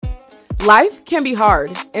Life can be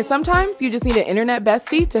hard, and sometimes you just need an internet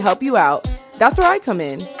bestie to help you out. That's where I come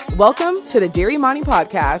in. Welcome to the Dear Imani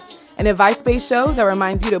podcast, an advice-based show that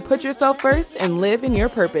reminds you to put yourself first and live in your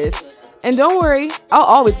purpose. And don't worry, I'll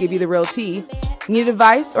always give you the real tea. Need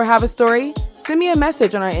advice or have a story? Send me a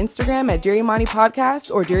message on our Instagram at Dear Imani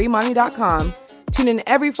Podcast or DearImani.com. Tune in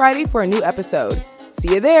every Friday for a new episode.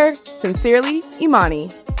 See you there. Sincerely,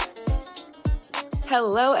 Imani.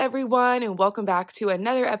 Hello, everyone, and welcome back to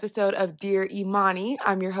another episode of Dear Imani.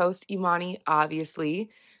 I'm your host, Imani, obviously.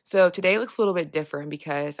 So today looks a little bit different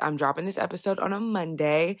because I'm dropping this episode on a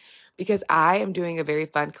Monday because I am doing a very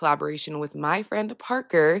fun collaboration with my friend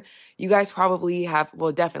Parker. You guys probably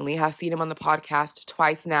definitely have seen him on the podcast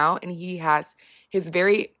twice now, and he has his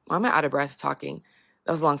I'm out of breath talking.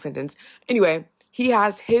 That was a long sentence. Anyway, he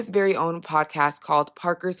has his very own podcast called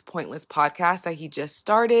Parker's Pointless Podcast that he just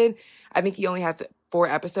started. I think he only has 4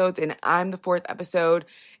 episodes, and I'm the 4th episode.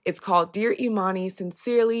 It's called Dear Imani,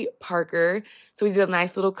 Sincerely, Parker. So we did a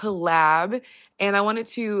nice little collab, and I wanted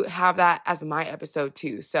to have that as my episode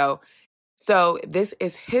too. So this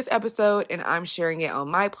is his episode, and I'm sharing it on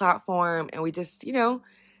my platform, and we just,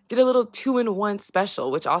 did a little 2-in-1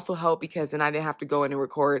 special, which also helped because then I didn't have to go in and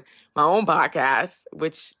record my own podcast,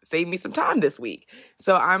 which saved me some time this week.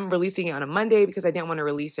 So I'm releasing it on a Monday because I didn't want to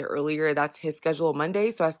release it earlier. That's his schedule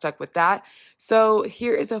Monday, so I stuck with that. So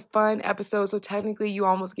here is a fun episode. So technically you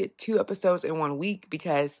almost get 2 episodes in 1 week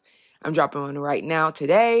because I'm dropping one right now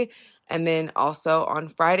today. And then also on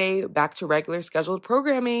Friday, back to regular scheduled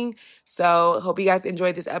programming. So hope you guys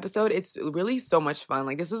enjoyed this episode. It's really so much fun.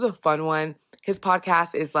 Like, this is a fun one. His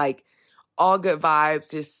podcast is like all good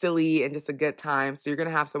vibes, just silly and just a good time. So you're going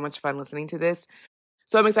to have so much fun listening to this.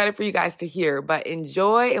 So I'm excited for you guys to hear, but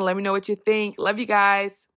enjoy and let me know what you think. Love you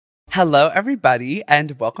guys. Hello, everybody,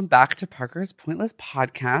 and welcome back to Parker's Pointless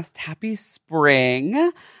Podcast. Happy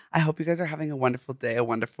spring. I hope you guys are having a wonderful day, a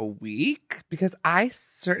wonderful week, because I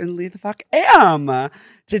certainly the fuck am.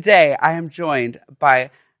 Today, I am joined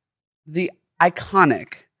by the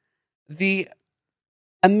iconic, the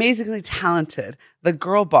amazingly talented, the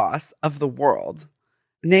girl boss of the world.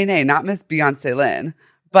 Nay, not Miss Beyonce Lynn,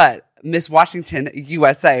 but Miss Washington,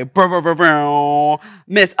 USA.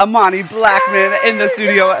 Miss Imani Blackman in the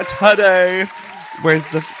studio today. Where's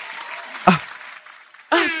the...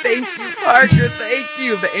 Thank you, Parker. Thank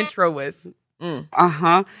you. The intro was...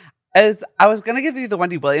 As I was going to give you the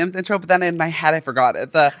Wendy Williams intro, but then in my head, I forgot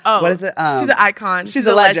it. What is it? She's an icon. She's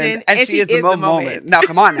a legend. And she is the moment. Now,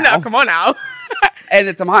 come on now. Come on now. And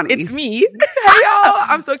it's Imani. It's me. Hey, y'all.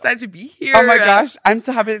 I'm so excited to be here. Oh, my gosh. I'm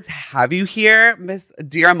so happy to have you here, Miss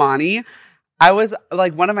Dear Imani. I was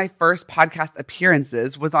like, one of my first podcast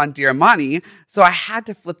appearances was on Dear Imani. So I had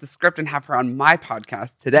to flip the script and have her on my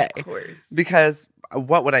podcast today. Of course. Because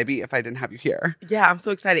what would I be if I didn't have you here? Yeah, I'm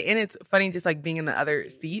so excited. And it's funny just like being in the other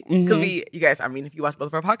seat. Because you guys, if you watch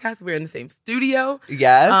both of our podcasts, we're in the same studio.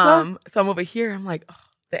 Yes. So I'm over here. I'm like, oh,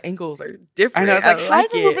 the angles are different. I know. It's like, hi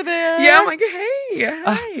from over there. Yeah, I'm like, hey,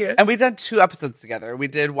 hi. And we did 2 episodes together. We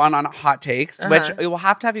did one on hot takes, which we'll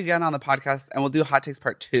have to have you again on the podcast, and we'll do hot takes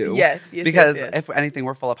part 2. Yes. Because if anything,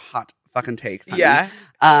 we're full of hot fucking takes. Honey. Yeah.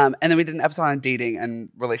 And then we did an episode on dating and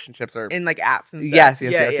relationships or in like apps and stuff.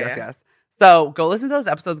 Yes. So go listen to those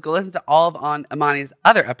episodes. Go listen to all of Imani's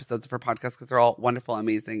other episodes of her podcast because they're all wonderful,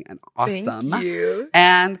 amazing, and awesome. Thank you.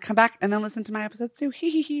 And come back and then listen to my episodes too.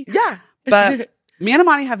 Yeah. But me and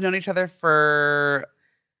Imani have known each other for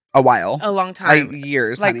a while. A long time. Like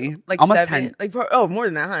years, like, honey. Like almost 7. 10. More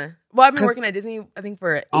than that, huh? Well, I've been working at Disney, I think,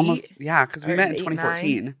 for 8. Almost, yeah, because we met in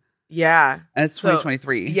 2014. 9. Yeah. And it's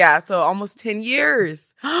 2023. Yeah, so almost 10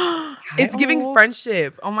 years. It's giving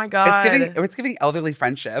friendship. Oh, my God. It's giving elderly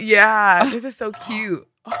friendship. Yeah. This is so cute.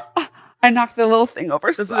 I knocked the little thing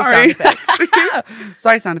over. Those Sorry. are the sound effects.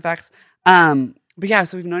 Sorry, sound effects. But yeah,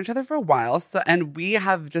 so we've known each other for a while. And we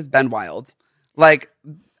have just been wild. Like,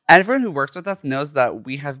 everyone who works with us knows that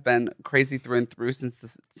we have been crazy through and through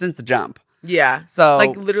since the jump. Yeah. So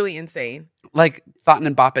like literally insane. Like thoughting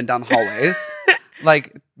and bopping down the hallways.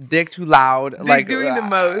 Like dick too loud. Like doing the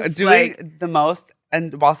most. Doing the most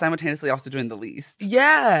and while simultaneously also doing the least.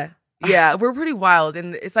 Yeah. Yeah. We're pretty wild.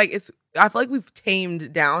 And it's like I feel like we've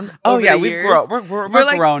tamed down. Oh over yeah, the we've years. grown. We're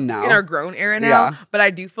like grown now. In our grown era now. Yeah. But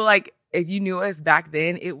I do feel like if you knew us back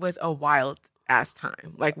then, it was a wild ass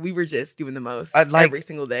time. Like we were just doing the most every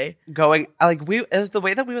single day. It was the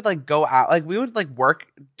way that we would like go out. Like we would like work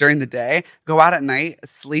during the day, go out at night,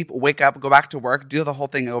 sleep, wake up, go back to work, do the whole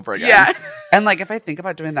thing over again. Yeah. And like if I think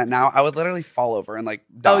about doing that now, I would literally fall over and like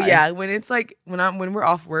die. Oh yeah. When it's like when we're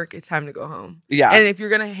off work, it's time to go home. Yeah. And if you're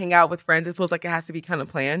gonna hang out with friends, it feels like it has to be kind of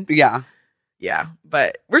planned. Yeah. Yeah,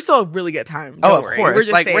 but we're still a really good time. Oh, Don't of worry. course. We're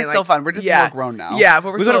just like, saying, we're still fun. We're just more grown now. Yeah,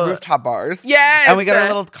 but we go to rooftop bars. Yes. And we get our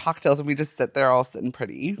little cocktails and we just sit there all sitting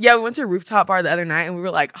pretty. Yeah, we went to a rooftop bar the other night and we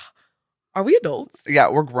were like, are we adults? Yeah,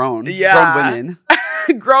 we're grown. Yeah. Grown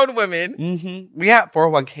women. Grown women. Mm-hmm. We have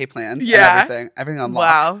 401k plans. Yeah. And everything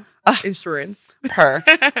unlocked. Wow. Insurance. Her.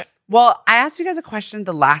 Well, I asked you guys a question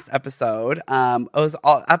the last episode.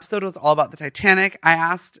 Episode was all about the Titanic. I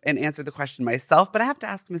asked and answered the question myself, but I have to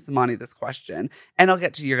ask Miss Imani this question, and I'll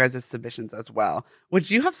get to your guys' submissions as well. Would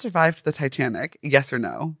you have survived the Titanic? Yes or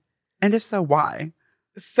no? And if so, why?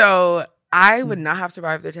 So I would not have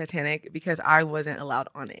survived the Titanic because I wasn't allowed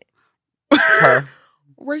on it. Her.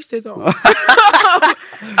 Racism.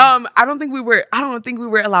 I don't think we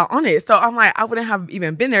were allowed on it. So I'm like, I wouldn't have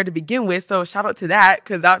even been there to begin with. So shout out to that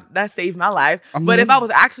because that saved my life. But if I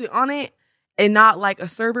was actually on it and not like a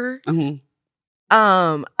server,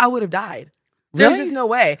 I would have died. There's just no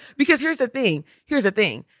way. Because here's the thing.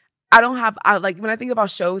 I like when I think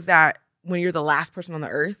about shows that when you're the last person on the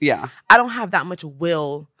earth, I don't have that much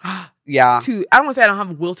will. I don't want to say I don't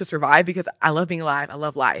have will to survive because I love being alive. I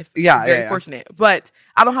love life. Very fortunate. But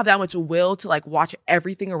I don't have that much will to like watch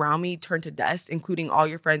everything around me turn to dust, including all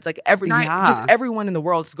your friends. Like every night, just everyone in the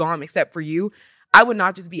world is gone except for you. I would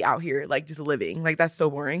not just be out here like just living. Like that's so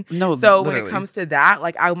boring. No, so literally. When it comes to that,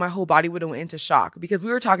 like my whole body would have went into shock because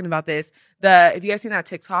we were talking about this. If you guys seen that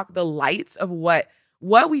TikTok, the lights of what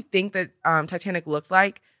we think that Titanic looks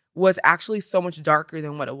like was actually so much darker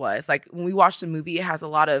than what it was. Like when we watched the movie, it has a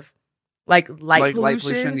lot of like light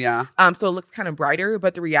pollution. So it looks kind of brighter,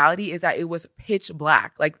 but the reality is that it was pitch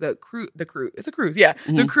black. Like the cruise, it's a cruise. Yeah.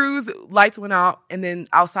 Mm-hmm. The cruise lights went out and then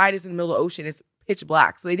outside is in the middle of the ocean. It's pitch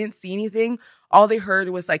black. So they didn't see anything. All they heard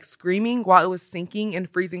was like screaming while it was sinking in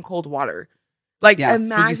freezing cold water. Like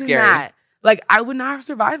imagine that. Like I would not have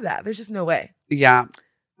survived that. There's just no way. Yeah.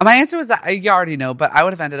 My answer was that you already know, but I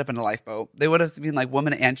would have ended up in a lifeboat. They would have been like,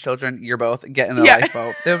 woman and children, you're both get in a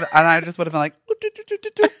lifeboat. And I just would have been like,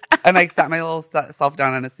 and I sat my little self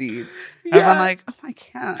down on a seat. And I'm like, oh, I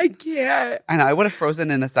can't. I know. I would have frozen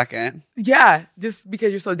in a second. Yeah. Just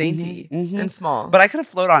because you're so dainty and small. But I could have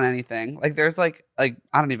floated on anything. Like there's like, I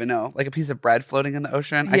don't even know, like a piece of bread floating in the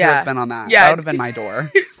ocean. I could have been on that. Yeah. That would have been my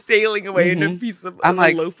door. Sailing away in a piece of a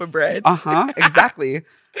loaf of bread. Exactly.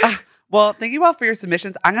 Well, thank you all for your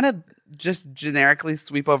submissions. I'm going to just generically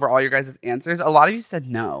sweep over all your guys' answers. A lot of you said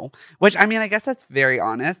no, which, I mean, I guess that's very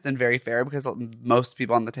honest and very fair because most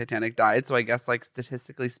people on the Titanic died. So I guess, like,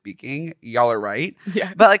 statistically speaking, y'all are right.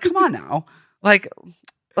 Yeah. But, like, come on now. Like,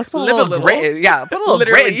 let's put a little grit. Yeah, put a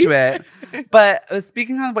little grit into it. But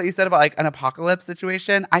speaking on what you said about like an apocalypse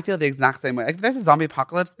situation, I feel the exact same way. Like if there's a zombie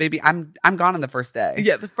apocalypse, baby, I'm gone on the first day.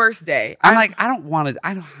 Yeah, the first day. I'm like, I don't want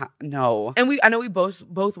to. No. And I know we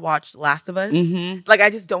both watched Last of Us. Mm-hmm. Like I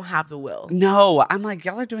just don't have the will. No, I'm like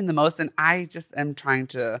y'all are doing the most, and I just am trying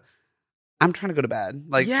to. I'm trying to go to bed.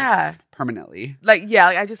 Like permanently. Like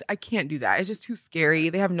I can't do that. It's just too scary.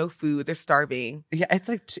 They have no food. They're starving. Yeah, it's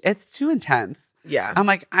like it's too intense. Yeah, I'm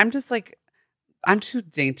like I'm too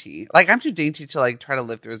dainty. Like, I'm too dainty to, like, try to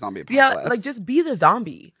live through a zombie apocalypse. Yeah, like, just be the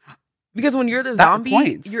zombie. Because when you're the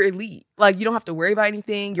zombie, you're elite. Like, you don't have to worry about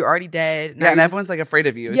anything. You're already dead. Yeah, and everyone's, like, afraid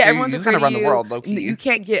of you. Yeah, everyone's afraid of you. You kind of run the world, low-key. You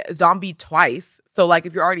can't get zombie twice. So, like,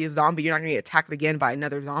 if you're already a zombie, you're not going to get attacked again by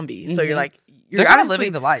another zombie. Mm-hmm. So, you're like... You're kind of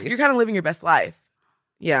living the life. You're kind of living your best life.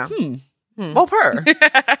 Yeah. Well, per.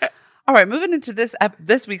 All right, moving into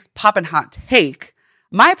this week's Poppin' Hot Take...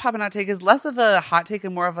 My Poppin' Hot Take is less of a hot take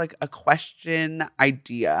and more of like a question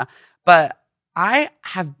idea. But I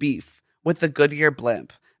have beef with the Goodyear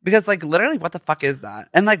blimp because like literally what the fuck is that?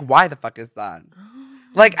 And like why the fuck is that?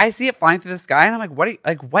 Like I see it flying through the sky and I'm like,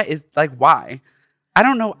 why? I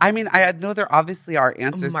don't know. I mean, I know there obviously are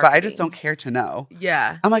answers, but I just don't care to know.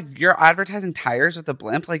 Yeah. I'm like, you're advertising tires with a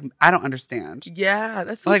blimp? Like, I don't understand. Yeah,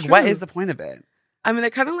 that's so like, true. What is the point of it? I mean, they're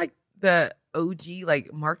kind of like the OG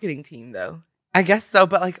like marketing team though. I guess so,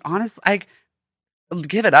 but like honestly, like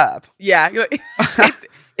give it up. Yeah,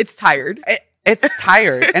 it's tired. It's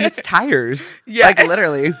tired, and it's tires. Yeah, like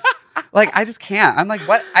literally. Like I just can't. I'm like,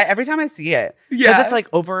 what? Every time I see it, because it's like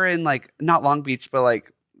over in like not Long Beach, but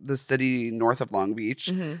like the city north of Long Beach,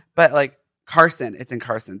 but like Carson. It's in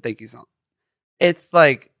Carson. Thank you so much. It's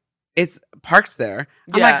like it's parked there.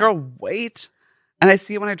 I'm like, girl, wait. And I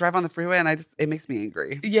see it when I drive on the freeway, and it makes me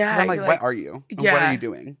angry. Yeah, I'm like, what are you? And what are you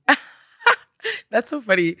doing? That's so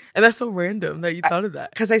funny. And that's so random that you thought of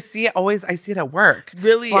that. Because I see it at work.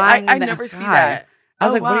 Really? I never see that. I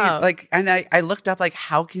was like, wow. What are you, like, and I looked up, like,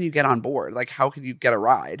 how can you get on board? Like, how can you get a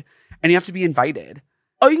ride? And you have to be invited.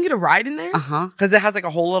 Oh, you can get a ride in there? Because it has, like,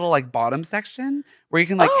 a whole little, like, bottom section where you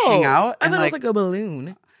can, like, hang out. I thought it was like a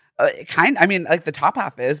balloon. I mean, like the top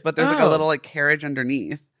half is, but there's like a Oh. little like carriage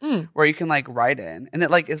underneath Mm. where you can like ride in, and it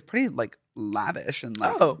like is pretty like lavish and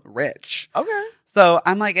like Oh. rich. Okay. So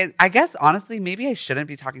I'm like, I guess honestly, maybe I shouldn't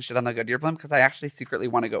be talking shit on the Goodyear blimp because I actually secretly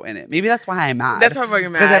want to go in it. Maybe that's why I'm mad. That's probably you're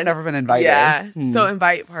mad. Because I've never been invited. Yeah. So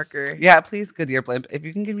invite Parker. Yeah, please, Goodyear blimp. If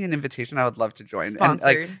you can give me an invitation, I would love to join.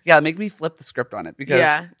 Sponsored. And like, yeah, make me flip the script on it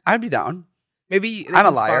because I'd be down. Maybe they I'm a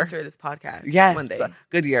can liar. sponsor this podcast. Yes, one day.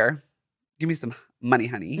 Goodyear, give me some money,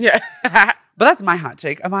 honey. Yeah. But that's my hot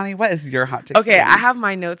take. Imani, what is your hot take? Okay, I have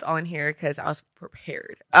my notes all in here because I was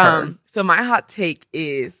prepared. So my hot take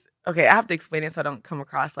is, okay, I have to explain it so I don't come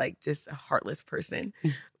across like just a heartless person.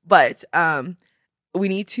 But we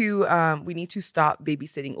need to stop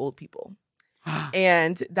babysitting old people.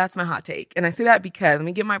 And that's my hot take. And I say that because, let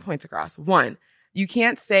me get my points across. One, you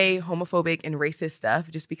can't say homophobic and racist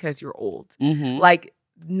stuff just because you're old. Mm-hmm. Like,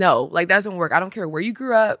 no, like that doesn't work. I don't care where you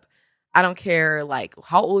grew up. I don't care like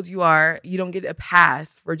how old you are. You don't get a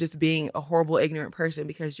pass for just being a horrible, ignorant person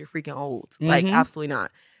because you're freaking old. Like, absolutely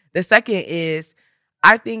not. The second is,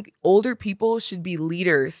 I think older people should be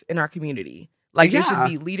leaders in our community. Like, they should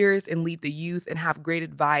be leaders and lead the youth and have great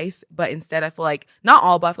advice. But instead, I feel like, not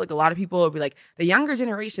all, but I feel like a lot of people will be like, the younger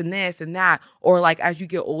generation this and that. Or like, as you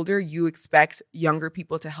get older, you expect younger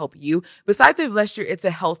people to help you. Besides, unless it's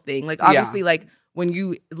a health thing. Like, obviously, like, when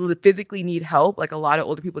you physically need help, like a lot of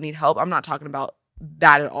older people need help. I'm not talking about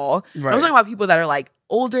that at all. Right. I'm talking about people that are like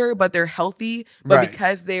older, but they're healthy. But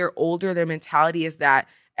because they're older, their mentality is that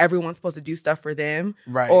everyone's supposed to do stuff for them.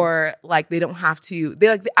 Right. Or like they don't have to.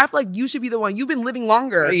 I feel like you should be the one. You've been living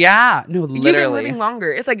longer. Yeah. No, literally. You've been living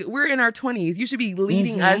longer. It's like we're in our 20s. You should be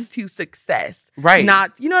leading us to success. Right.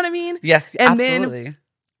 Not, you know what I mean? Yes, and absolutely. Then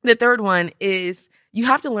the third one is you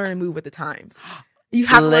have to learn to move with the times. You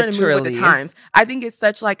have to learn to move with the times. I think it's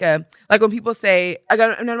such like when people say, like,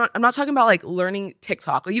 I'm not talking about like learning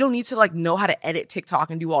TikTok. Like, you don't need to like know how to edit TikTok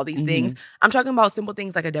and do all these things. I'm talking about simple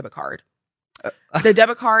things like a debit card. The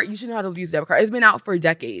debit card, you should know how to use a debit card. It's been out for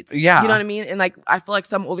decades. Yeah. You know what I mean? And like, I feel like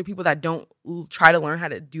some older people that don't try to learn how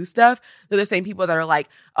to do stuff, they're the same people that are like,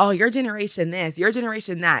 oh, your generation this, your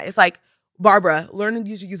generation that. It's like, Barbara, learn to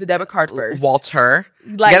use a debit card first. Walter,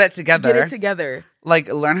 like, get it together. Get it together.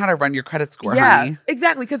 Like, learn how to run your credit score, yeah, honey.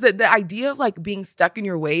 exactly. Because the idea of like being stuck in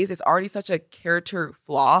your ways is already such a character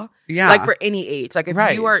flaw. Yeah. Like for any age. Like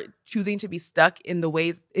if you are choosing to be stuck in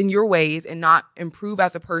your ways and not improve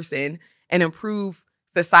as a person and improve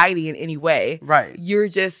society in any way, you're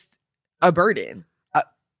just a burden.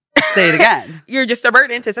 Say it again. You're just a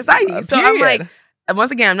burden to society. So I'm like, and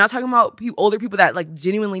once again, I'm not talking about older people that like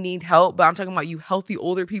genuinely need help, but I'm talking about you healthy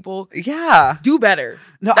older people. Yeah. Do better.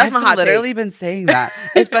 No, That's I've literally been saying that,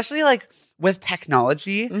 especially like with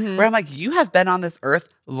technology, where I'm like, you have been on this earth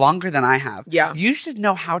longer than I have. Yeah. You should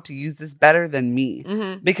know how to use this better than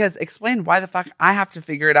me. Because explain why the fuck I have to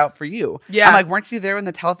figure it out for you. Yeah. I'm like, weren't you there when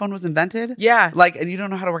the telephone was invented? Yeah. Like, and you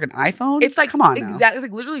don't know how to work an iPhone? It's like, come on exactly. now.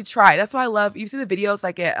 Like literally try. That's why I love, you see the videos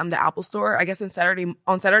like at the Apple store, I guess on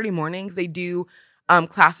Saturday mornings, they do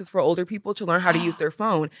classes for older people to learn how to use their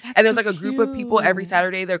phone. And there's like a group of people every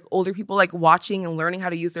Saturday, they're older people like watching and learning how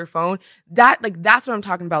to use their phone. That's what I'm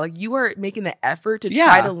talking about. Like you are making the effort to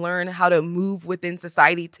try to learn how to move within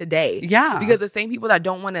society today. Yeah. Because the same people that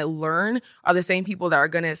don't want to learn are the same people that are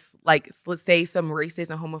going to like, let's say some racist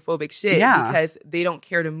and homophobic shit because they don't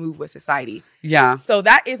care to move with society. Yeah. So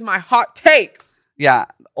that is my hot take. Yeah.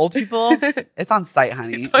 Old people, it's on site,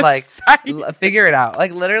 honey. Figure it out.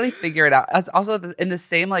 Like, literally figure it out. As also in the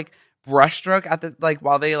same, like, brushstroke at the, like,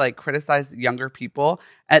 while they, like, criticize younger people,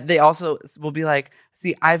 they also will be like,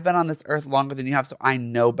 see, I've been on this earth longer than you have, so I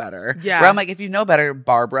know better. Yeah. Where I'm like, if you know better,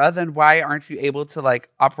 Barbara, then why aren't you able to, like,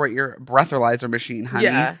 operate your breathalyzer machine, honey?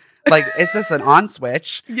 Yeah. Like, it's just an on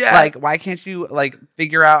switch. Yeah. Like, why can't you, like,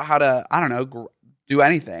 figure out how to, I don't know, do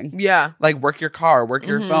anything? Yeah. Like, work your car, work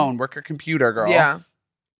your phone, work your computer, girl. Yeah.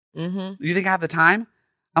 You think I have the time?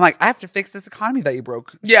 I'm like, I have to fix this economy that you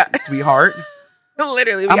broke. Yeah. Sweetheart.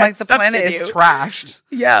 Literally. I'm like, the planet is trashed.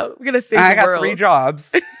 Yeah. We're going to save I the world. got 3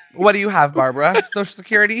 jobs. What do you have, Barbara? Social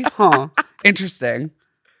Security? Huh. Interesting.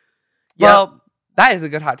 Yep. Well, that is a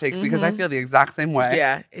good hot take because I feel the exact same way.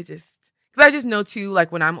 Yeah. Because I just know too,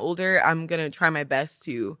 like when I'm older, I'm going to try my best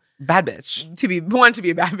to. Bad bitch. To be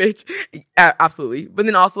a bad bitch. Absolutely. But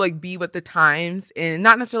then also like be with the times and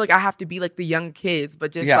not necessarily like I have to be like the young kids,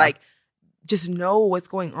 but just like, just know what's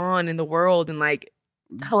going on in the world and like,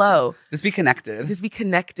 hello. Just be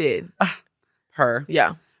connected. Her.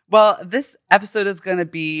 Yeah. Well, this episode is going to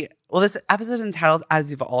be, this episode is entitled,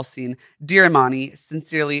 as you've all seen, Dear Imani,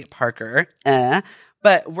 Sincerely Parker.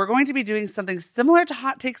 But we're going to be doing something similar to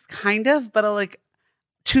hot takes, kind of, but like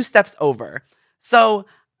 2 steps over. So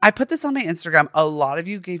I put this on my Instagram. A lot of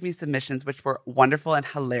you gave me submissions, which were wonderful and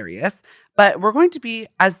hilarious. But we're going to be,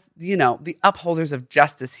 as you know, the upholders of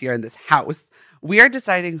justice here in this house. We are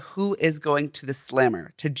deciding who is going to the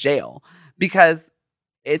slammer, to jail, because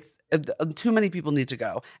it's too many people need to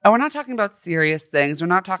go. And we're not talking about serious things. We're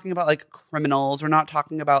not talking about like criminals. We're not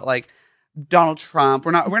talking about like Donald Trump.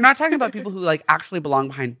 We're not talking about people who like actually belong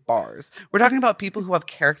behind bars. We're talking about people who have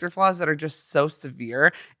character flaws that are just so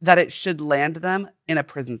severe that it should land them in a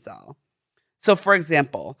prison cell. So for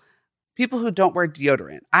example, people who don't wear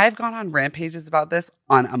deodorant. I've gone on rampages about this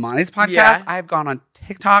on Imani's podcast. Yeah. I've gone on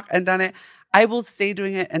TikTok and done it. I will stay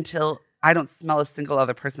doing it until I don't smell a single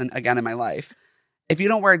other person again in my life. If you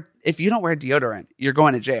don't wear deodorant, you're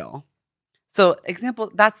going to jail. So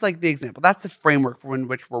that's like the example. That's the framework for in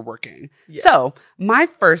which we're working. Yeah. So my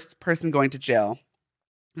first person going to jail,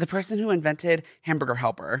 the person who invented Hamburger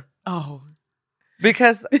Helper. Oh.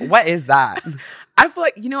 Because what is that? I feel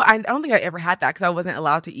like, I don't think I ever had that because I wasn't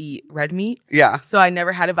allowed to eat red meat. Yeah. So I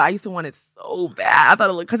never had it, but I used to want it so bad. I thought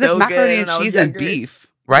it looked so good. Because it's macaroni and cheese and beef,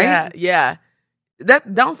 right? Yeah.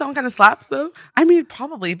 That don't sound kind of slaps though. I mean,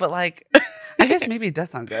 probably, but like, I guess maybe it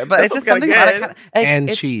does sound good. But it's just something about it.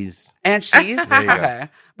 And cheese. And cheese? Okay.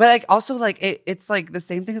 But like, also like, it's like the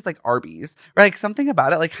same thing as like Arby's, right? Like something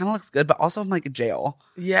about it like kind of looks good, but also I'm like jail.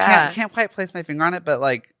 Yeah. Can't quite place my finger on it, but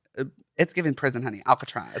like, it's giving prison, honey.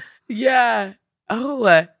 Alcatraz. Yeah. Oh,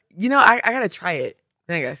 I gotta try it.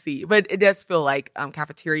 Then I gotta see. But it does feel like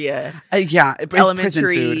cafeteria. Yeah. It's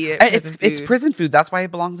elementary. It's prison food. That's why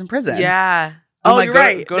it belongs in prison. Yeah. Oh, you're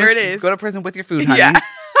right. There it is. Go to prison with your food, honey. Yeah.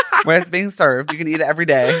 Where it's being served. You can eat it every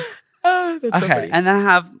day. Oh, that's so funny. And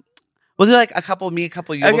then we'll do like a couple me, a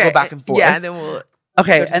couple you. Okay. We'll go back and forth. Yeah, and then we'll.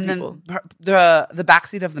 Okay, and people. Then the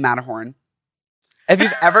backseat of the Matterhorn. If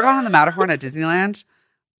you've ever gone on the Matterhorn at Disneyland,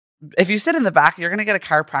 if you sit in the back, you're going to get a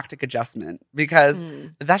chiropractic adjustment because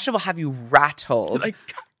that shit will have you rattled.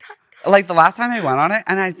 Like the last time I went on it,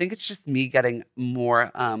 and I think it's just me getting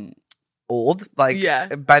more old, by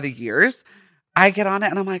the years. I get on it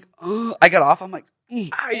and I'm like, oh, I get off. I'm like,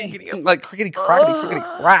 like crickety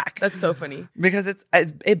crack. That's so funny because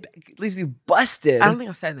it leaves you busted. I don't think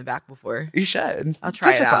I've sat in the back before. You should. I'll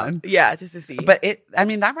try just it out. Fun. Yeah, just to see. But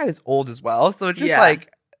that ride is old as well, so it's just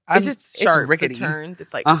like it's just sharp. It's rickety. The turns.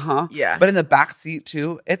 It's like Yeah. But in the back seat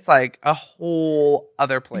too, it's like a whole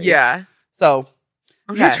other place. Yeah. So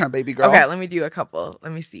your turn, baby girl. Okay, let me do a couple.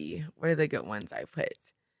 Let me see. What are the good ones I put?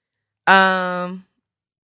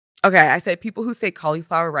 Okay, I said people who say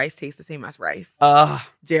cauliflower rice tastes the same as rice.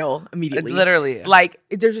 Jail immediately. Literally. Like,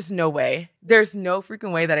 there's just no way. There's no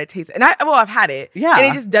freaking way that it tastes. And I've had it. Yeah. And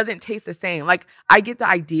it just doesn't taste the same. Like, I get the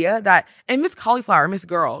idea that, and Miss Cauliflower, Miss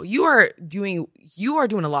Girl, you are doing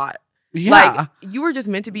a lot. Yeah. Like, you were just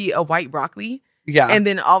meant to be a white broccoli. Yeah. And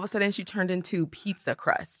then all of a sudden she turned into pizza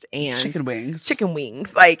crust and chicken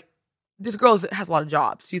wings. Like, this girl has a lot of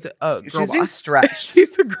jobs. She's a girl boss. She's being stretched.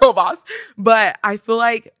 She's a girl boss. But I feel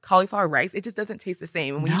like cauliflower rice, it just doesn't taste the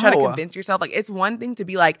same. And when you try to convince yourself, like, it's one thing to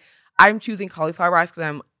be like, I'm choosing cauliflower rice because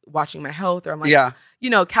I'm watching my health or I'm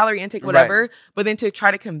like, calorie intake, whatever. Right. But then to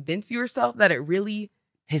try to convince yourself that it really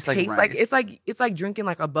tastes like it's like drinking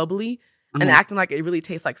like a bubbly and acting like it really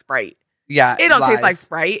tastes like Sprite. Yeah. It don't taste like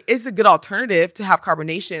Sprite. It's a good alternative to have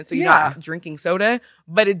carbonation. So you're not drinking soda,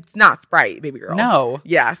 but it's not Sprite, baby girl. No.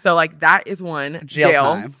 Yeah. So like that is one.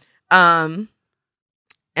 Jail time.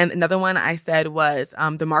 And another one I said was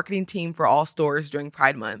the marketing team for all stores during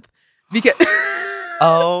Pride Month. Because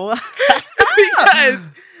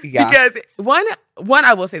because one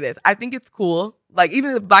I will say this. I think it's cool. Like,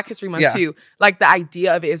 even the Black History Month, too. Like, the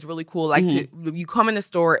idea of it is really cool. Like, you come in the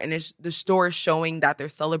store, and the store is showing that they're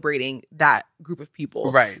celebrating that group of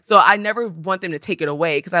people. Right. So, I never want them to take it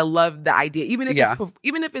away, because I love the idea. Even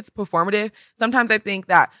if it's performative, sometimes I think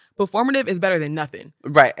that performative is better than nothing.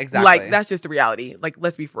 Right, exactly. Like, that's just the reality. Like,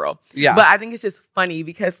 let's be for real. Yeah. But I think it's just funny,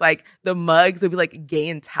 because, like, the mugs will be, like, gay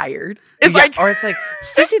and tired. It's like... Or it's like,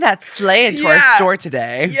 Sissy, that sleigh into our store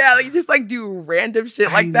today. Yeah, like, you just, like, do random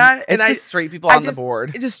shit like that. And it's just straight people on the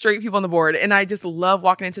board. It's just straight people on the board. And I just love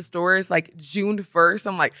walking into stores like June 1st.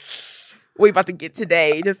 I'm like, we about to get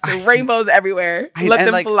today. Just rainbows everywhere.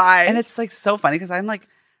 Let them fly. And it's like so funny because I'm like,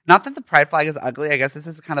 not that the pride flag is ugly. I guess this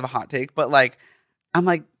is kind of a hot take, but like, I'm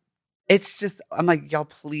like, I'm like, y'all,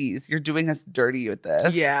 please, you're doing us dirty with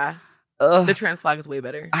this. Yeah. Ugh. The trans flag is way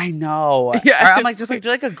better. I know. Yeah. Or I'm like, just like, do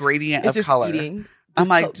like a gradient of color. I'm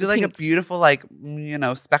like, do like a beautiful, like,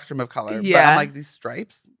 spectrum of color. Yeah. But I'm like, these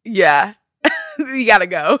stripes. Yeah. You gotta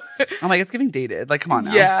go. I'm like, it's giving dated. Like, come on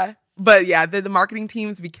now. Yeah. But yeah, the marketing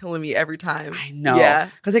teams be killing me every time. I know. Yeah.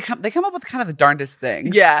 Because they come up with kind of the darndest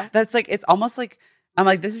things. Yeah. That's like, it's almost like I'm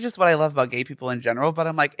like, this is just what I love about gay people in general. But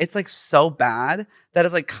I'm like, it's like so bad that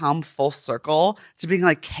it's like come full circle to being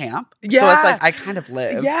like camp. Yeah. So it's like I kind of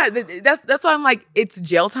live. Yeah, that's why I'm like, it's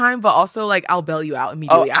jail time, but also like I'll bail you out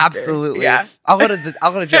immediately after. Absolutely. Yeah. I'll go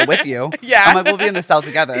to jail with you. Yeah. I'm like, we'll be in the cell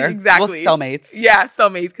together. Exactly. We'll cellmates. Yeah,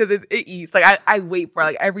 cellmates, because it eats. Like I wait for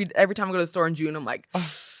like every time I go to the store in June, I'm like,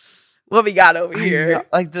 what we got over here?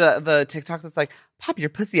 Like the TikTok that's like, pop your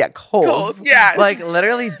pussy at Kohl's. Yeah. Like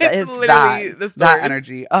literally, it's literally that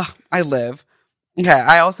energy. Oh, I live. Okay.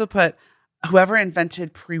 I also put whoever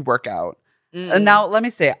invented pre-workout. And now let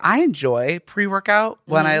me say, I enjoy pre-workout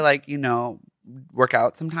when I like, work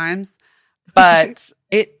out sometimes, but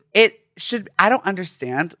it should, I don't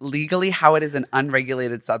understand legally how it is an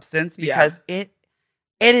unregulated substance because it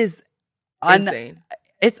is insane.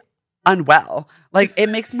 It's unwell. Like it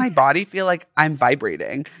makes my body feel like I'm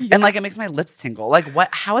vibrating and like it makes my lips tingle. Like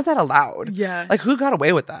how is that allowed? Yeah. Like who got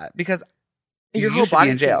away with that? Because your you whole should body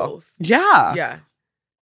be in jail. tingles. Yeah. Yeah.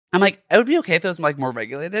 I'm like, it would be okay if it was like more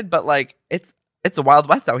regulated, but like it's a wild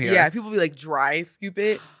west out here. Yeah. People be like dry scoop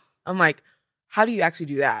it. I'm like, how do you actually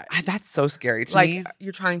do that? That's so scary to me. Like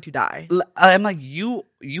you're trying to die. I'm like, you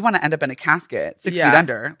want to end up in a casket 6 feet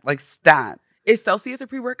under, like stat. Is Celsius a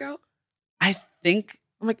pre-workout? I think.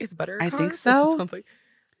 I'm like, it's butter. I think so.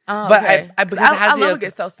 But okay. Because I love a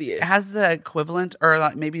good Celsius. It has the equivalent, or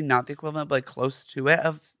like maybe not the equivalent, but like close to it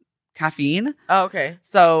of caffeine. Oh, okay.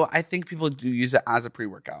 So I think people do use it as a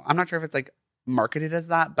pre-workout. I'm not sure if it's like marketed as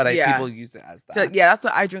that, but people use it as that. So, yeah, that's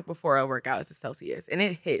what I drink before I work out. Is a Celsius, and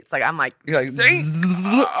it hits. Like I'm like, you're like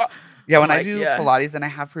yeah. When I do Pilates and I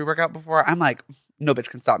have pre-workout before, I'm like, no bitch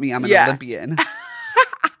can stop me. I'm an Olympian.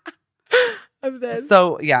 I'm dead.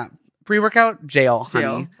 So yeah, pre-workout jail,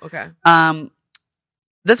 honey. Okay.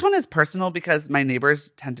 This one is personal because my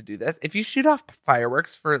neighbors tend to do this. If you shoot off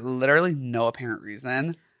fireworks for literally no apparent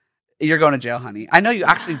reason, you're going to jail, honey. I know you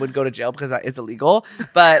actually would go to jail because that is illegal,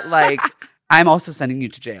 but like I'm also sending you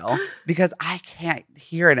to jail because I can't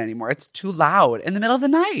hear it anymore. It's too loud in the middle of the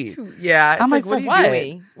night. Yeah. I'm like, what are you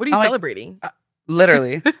doing? What are you celebrating?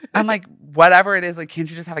 Literally. I'm like, whatever it is, like, can't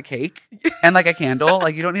you just have a cake and like a candle?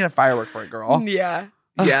 Like, you don't need a firework for it, girl. Yeah.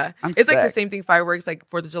 Ugh, yeah. I'm it's sick. like the same thing, fireworks, like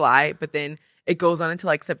 4th of July, but then it goes on until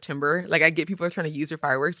like September. Like I get people are trying to use their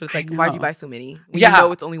fireworks, but it's like, why'd you buy so many? When you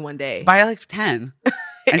know it's only one day. Buy like 10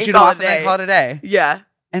 and shoot off and then call it a day. Yeah.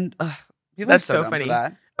 And people that's are so funny. For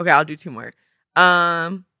that. Okay, I'll do 2 more.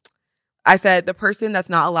 I said the person that's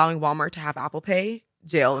not allowing Walmart to have Apple Pay,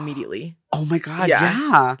 jail immediately. Oh my God.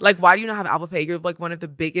 Yeah. Like, why do you not have Apple Pay? You're like one of the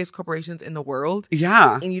biggest corporations in the world.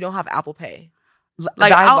 Yeah. And you don't have Apple Pay.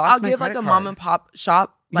 Like I'll give like a mom and pop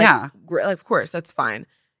shop. Like, like, of course, that's fine.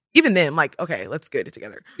 Even then, I'm like, okay, let's get it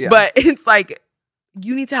together. Yeah. But it's like,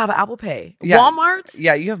 you need to have Apple Pay. Yeah. Walmart.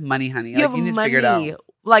 Yeah, you have money, honey. You need to figure it out.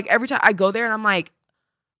 Like every time I go there and I'm like,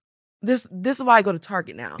 this is why I go to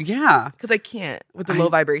Target now. Yeah. Because I can't with the low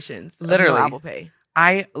vibrations. Literally. No Apple Pay.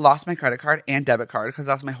 I lost my credit card and debit card because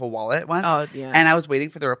that's my whole wallet once. Oh, yeah. And I was waiting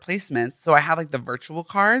for the replacements. So I had like the virtual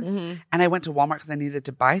cards and I went to Walmart because I needed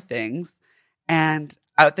to buy things. And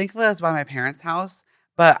thankfully I was by my parents' house,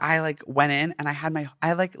 but I like went in and I had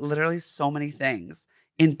like literally so many things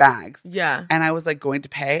in bags. Yeah. And I was like going to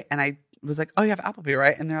pay and I was like, oh, you have Apple Pay,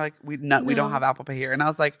 right? And they're like, we don't have Apple Pay here. And I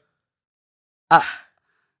was like,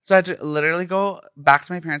 So I had to literally go back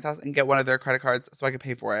to my parents' house and get one of their credit cards so I could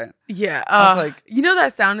pay for it. Yeah. I was like, you know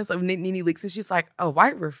that sound? It's like Nene leaks and she's like, a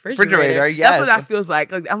white refrigerator. Yes. That's what that feels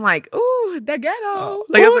like. Like I'm like, ooh, the ghetto.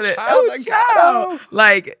 Like that's ghetto.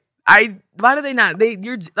 Like why do they not?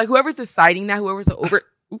 You're like whoever's deciding that, whoever's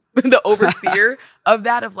the overseer of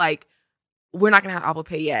that, of like, we're not gonna have Apple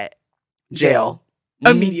Pay yet. Jail.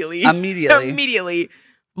 Immediately. Immediately.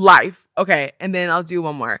 Life. Okay. And then I'll do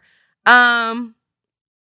one more. Oh,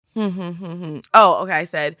 okay. I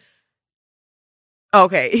said,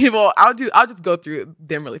 okay. Well, I'll just go through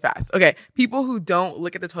them really fast. Okay. People who don't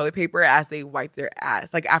look at the toilet paper as they wipe their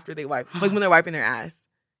ass, like after they wipe, like when they're wiping their ass.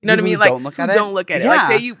 You know what I mean? Like, don't look at it.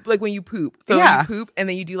 Like, say you, like when you poop. So when you poop and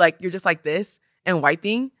then you do like, you're just like this and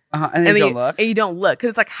wiping. And then you don't look. And you don't look. Because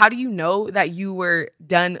it's like, how do you know that you were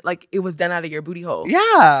done, like it was done out of your booty hole?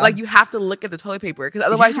 Yeah. Like you have to look at the toilet paper because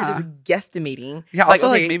otherwise you're just guesstimating. Yeah. Also,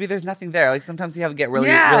 like maybe there's nothing there. Like sometimes you have to get really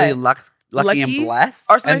lucky and blessed.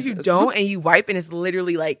 Or sometimes you don't and you wipe and it's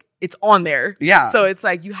literally like, it's on there. Yeah. So it's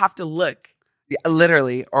like, you have to look. Yeah,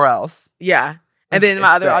 literally, or else. Yeah. And then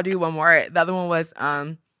I'll do one more. The other one was,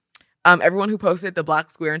 everyone who posted the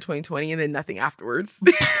black square in 2020 and then nothing afterwards.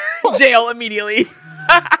 Jail immediately.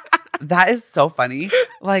 That is so funny.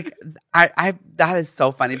 Like, I that is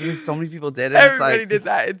so funny because so many people did it. Everybody did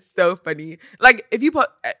that. It's so funny. Like, if you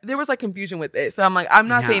there was like confusion with it. So I'm like, I'm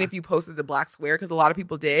not saying if you posted the black square because a lot of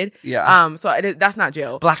people did. Yeah. So that's not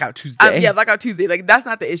jail. Blackout Tuesday. Yeah, Blackout Tuesday. Like, that's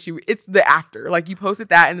not the issue. It's the after. Like, you posted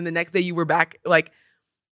that, and then the next day you were back, like,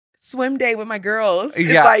 swim day with my girls.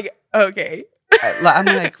 It's like, okay. I'm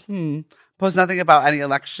like, post nothing about any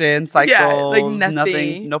election cycles. Yeah, like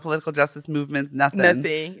nothing. No political justice movements.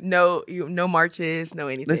 Nothing. No marches. No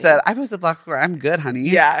anything. They said, I posted black square. I'm good, honey.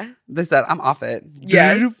 Yeah. They said, I'm off it.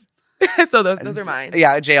 Yes. So those are mine.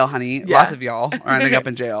 Yeah, jail, honey. Yeah. Lots of y'all are ending up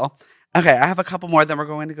in jail. Okay, I have a couple more. Then we're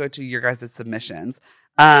going to go to your guys' submissions.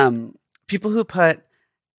 People who put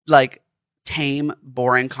like tame,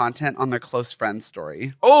 boring content on their close friends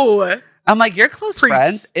story. Oh, I'm like, your close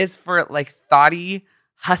friends is for like thoughty,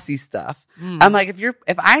 hussy stuff. I'm like,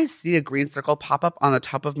 if I see a green circle pop up on the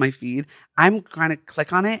top of my feed, I'm going to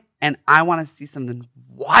click on it and I want to see something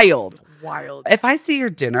wild. If I see your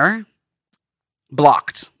dinner,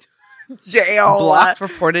 blocked. Jail. Blocked,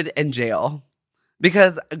 reported, in jail.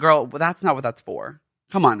 Because, girl, that's not what that's for.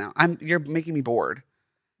 Come on now. You're making me bored.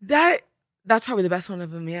 That's probably the best one of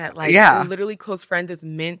them yet. Like, literally, close friend is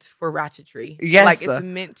meant for ratchetry. Yes. Like, it's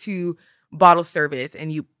meant to bottle service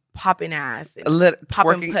and you popping ass and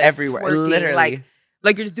twerking everywhere. Twerking. Literally.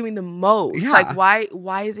 Like you're just doing the most. Yeah. Like,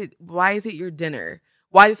 why is it your dinner?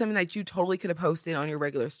 Why is it something that you totally could have posted on your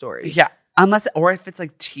regular story? Yeah. Or if it's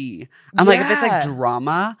like tea. I'm like, if it's like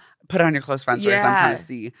drama, put it on your close friends stories. I'm trying to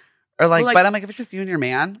see. Or like, but I'm like, if it's just you and your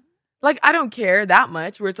man. Like, I don't care that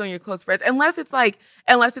much where it's on your close friends. Unless it's like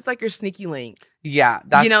your sneaky link. Yeah.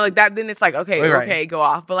 You know, like that, then it's like, okay, go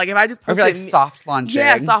off. But like, if I just post like soft launching.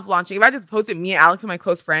 Yeah, soft launching. If I just posted me and Alex and my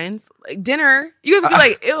close friends, like dinner, you guys would be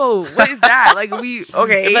like, ew, what is that? Like,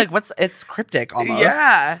 okay. It's like, it's cryptic almost.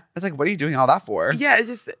 Yeah. It's like, what are you doing all that for? Yeah, it's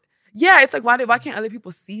just... Yeah, it's like, why can't other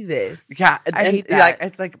people see this? Yeah, I hate that. Like,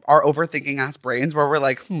 it's like our overthinking ass brains where we're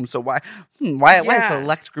like, so why a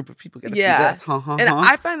select group of people get to see this? And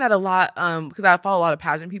I find that a lot because I follow a lot of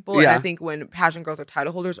pageant people, and I think when pageant girls are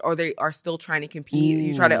title holders or they are still trying to compete,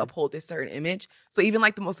 you try to uphold this certain image. So even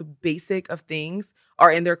like the most basic of things are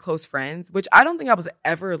in their close friends, which I don't think I was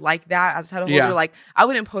ever like that as a title holder. Like, I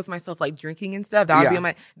wouldn't post myself like drinking and stuff. That would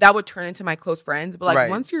be that would turn into my close friends. But like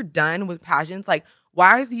once you're done with pageants, like,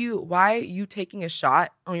 why are you taking a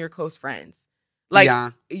shot on your close friends?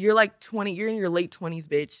 Like, you're like 20, you're in your late 20s,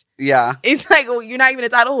 bitch. Yeah. It's like, well, you're not even a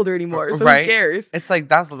title holder anymore, so who cares? It's like,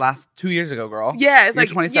 that was the last 2 years ago, girl. Yeah, it's you're like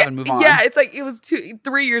 27, move on. Yeah, it's like, it was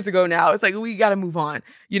 3 years ago now. It's like, we got to move on.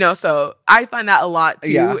 You know, so I find that a lot,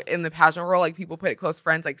 too, in the pageant world. Like, people put close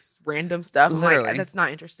friends, like, random stuff. I'm like, that's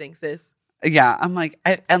not interesting, sis. Yeah, I'm like...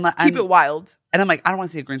 Keep it wild. And I'm like, I don't want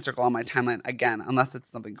to see a green circle on my timeline again unless it's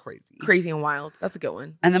something crazy. Crazy and wild. That's a good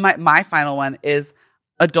one. And then my final one is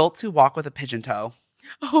adults who walk with a pigeon toe.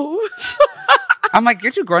 Oh. I'm like,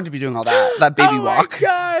 you're too grown to be doing all that baby walk.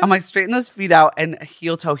 God. I'm like, straighten those feet out and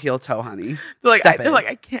heel toe, honey. They're like,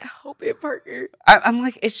 I can't help it, Parker. I'm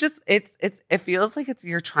like, it's just, it feels like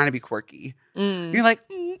you're trying to be quirky. You're like,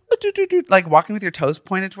 like walking with your toes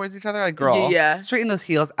pointed towards each other. Like, girl, straighten those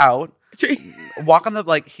heels out. Walk on the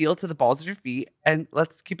like heel to the balls of your feet and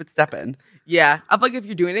let's keep it stepping. Yeah. I feel like if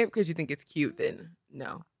you're doing it because you think it's cute, then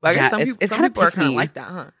no. But I guess some people are kind of like that,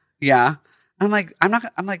 huh? Yeah. I'm like,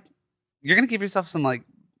 you're going to give yourself some like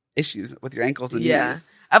issues with your ankles and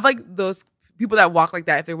knees. I feel like those people that walk like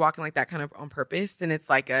that, if they're walking like that kind of on purpose, then it's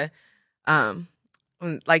like a,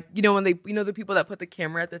 like, you know, when they, you know, the people that put the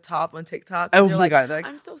camera at the top on TikTok. Oh my God. Like,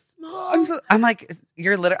 I'm so small. I'm like,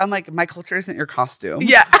 I'm like, my culture isn't your costume.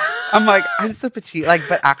 Yeah. I'm like, I'm so petite. Like,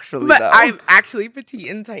 but actually, but though. I'm actually petite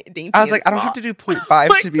and dainty. I was like, I don't have to do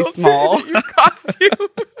 0.5 to be small. Isn't your costume.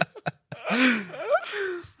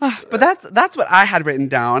 But that's what I had written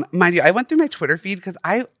down. Mind you, I went through my Twitter feed because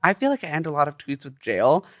I feel like I end a lot of tweets with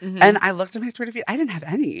jail. And I looked at my Twitter feed. I didn't have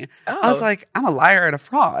any. I was like, I'm a liar and a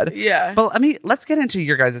fraud. Yeah. But let's get into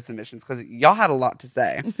your guys' submissions because y'all had a lot to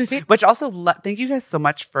say. Which also, thank you guys so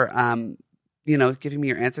much for, giving me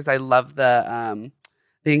your answers. I love the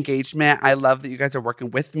engagement. I love that you guys are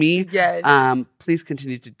working with me. Yes. Please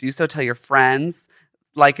continue to do so. Tell your friends.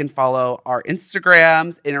 Like and follow our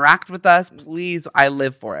Instagrams, interact with us, please. I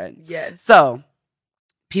live for it. Yes. So,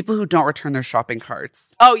 people who don't return their shopping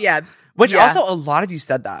carts. Oh, yeah. Which also, a lot of you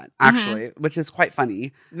said that, actually, which is quite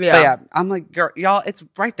funny. Yeah. But yeah, I'm like, y'all, it's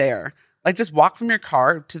right there. Like, just walk from your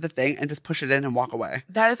car to the thing and just push it in and walk away.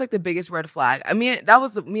 That is like the biggest red flag. I mean, that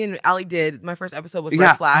was me and Ali did. My first episode was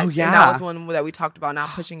red flags. Oh, yeah. And that was one that we talked about, not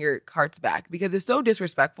pushing your carts back, because it's so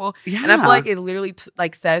disrespectful. Yeah. And I feel like it literally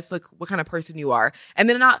like says like what kind of person you are. And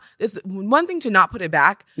then it's one thing to not put it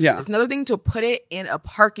back. Yeah. It's another thing to put it in a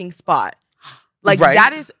parking spot. Like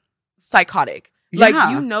that is psychotic. Yeah.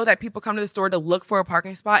 Like, you know that people come to the store to look for a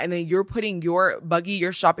parking spot, and then you're putting your buggy,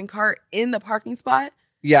 your shopping cart in the parking spot.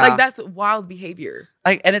 Yeah. Like, that's wild behavior.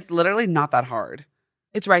 Like, and it's literally not that hard.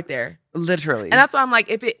 It's right there. Literally. And that's why I'm like,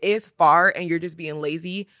 if it is far and you're just being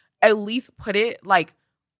lazy, at least put it like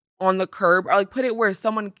on the curb, or like put it where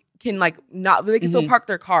someone can like not, they can still park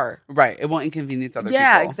their car. Right. It won't inconvenience other people.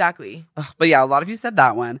 Yeah, exactly. Ugh, but yeah, a lot of you said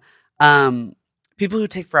that one. People who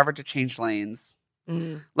take forever to change lanes.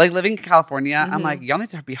 Like, living in California, I'm like, y'all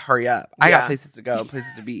need to hurry up. I got places to go, places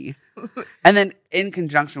to be. And then in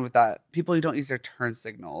conjunction with that, people who don't use their turn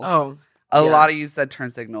signals. Oh, a lot of you said turn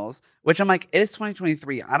signals, which I'm like, it is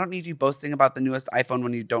 2023. I don't need you boasting about the newest iPhone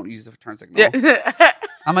when you don't use a turn signal. Yeah.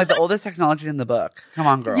 I'm like, the oldest technology in the book. Come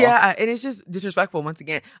on, girl. Yeah, and it's just disrespectful once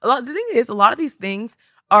again. The thing is, a lot of these things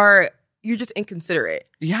are, you're just inconsiderate.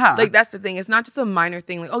 Yeah. Like, that's the thing. It's not just a minor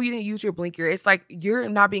thing. Like, oh, you didn't use your blinker. It's like you're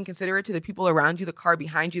not being considerate to the people around you, the car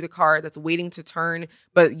behind you, the car that's waiting to turn,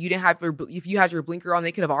 but you didn't have if you had your blinker on,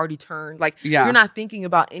 they could have already turned. Like, you're not thinking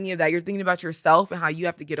about any of that. You're thinking about yourself and how you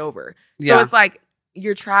have to get over. So it's like,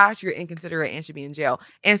 you're trash, you're inconsiderate, and should be in jail.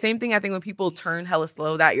 And same thing, I think, when people turn hella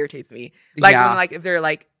slow, that irritates me. Like, when, like, if they're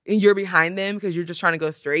like, and you're behind them because you're just trying to go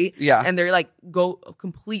straight. Yeah. And they're like, go a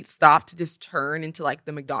complete stop to just turn into like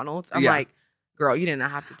the McDonald's. I'm like, girl, you didn't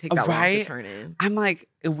have to take that long to turn in. I'm like,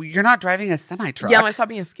 you're not driving a semi-truck. Yeah, I'm like, stop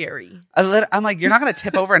being scary. I'm like, you're not going to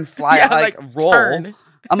tip over and fly, like roll. Turn.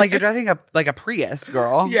 I'm like, you're driving a Prius,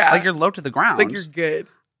 girl. Yeah. Like, you're low to the ground. Like, you're good.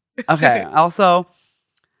 Okay. Also,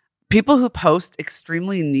 people who post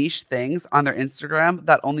extremely niche things on their Instagram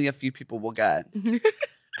that only a few people will get.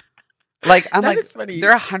 Like, I'm like,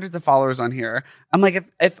 there are hundreds of followers on here. I'm like,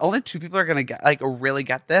 if only 2 people are going to get, like, really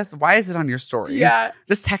get this, why is it on your story? Yeah.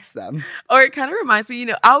 Just text them. Or it kind of reminds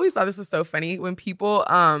me, I always thought this was so funny when people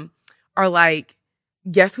are like,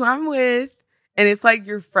 guess who I'm with? And it's like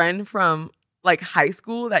your friend from like high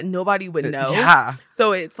school that nobody would know. Yeah.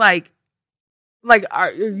 So it's like,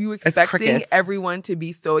 are you expecting everyone to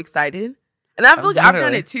be so excited? And I feel like I've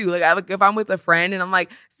done it too. Like, if I'm with a friend and I'm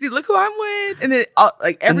like, see, look who I'm with. And then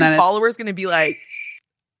like every follower is going to be like,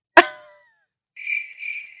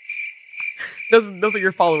 those are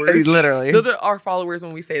your followers. Literally. Those are our followers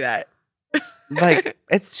when we say that. Like,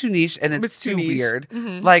 it's too niche and it's too weird.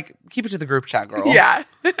 Mm-hmm. Like, keep it to the group chat, girl. Yeah.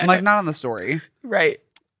 I'm like, not on the story. Right.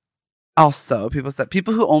 Also, people said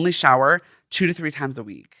people who only shower 2 to 3 times a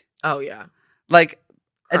week. Oh, yeah. Like,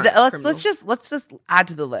 let's just add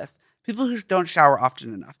to the list. People who don't shower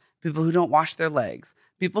often enough. People who don't wash their legs.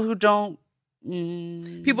 People who don't...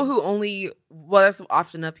 People who only... Well, that's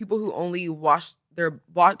often enough. People who only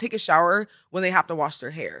take a shower when they have to wash their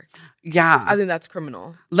hair. Yeah. I think that's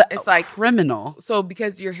criminal. It's like... Criminal. So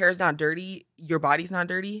because your hair is not dirty, your body's not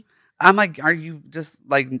dirty? I'm like, are you just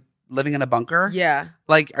like living in a bunker? Yeah.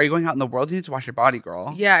 Like, are you going out in the world? You need to wash your body,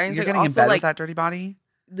 girl. Yeah. And you're getting in bed with that dirty body?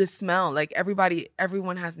 The smell, like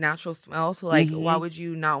everyone has natural smell, so like why would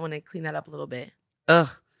you not want to clean that up a little bit? Ugh.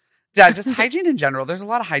 Yeah, just hygiene in general. There's a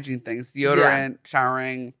lot of hygiene things. Deodorant,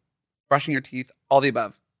 showering, brushing your teeth, all the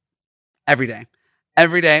above. Every day.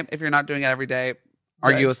 Every day. If you're not doing it every day,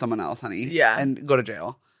 argue with someone else, honey. Yeah. And go to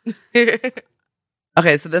jail.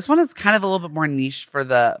 Okay, so this one is kind of a little bit more niche for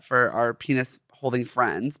our penis holding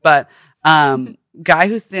friends, but guy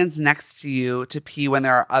who stands next to you to pee when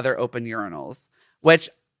there are other open urinals, which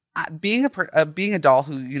being a doll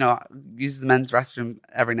who, uses the men's restroom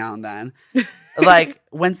every now and then, like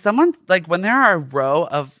when there are a row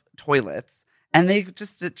of toilets and they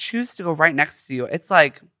just choose to go right next to you, it's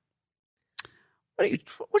like, what are you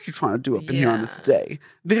trying to do up in here on this day?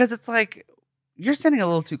 Because it's like, you're standing a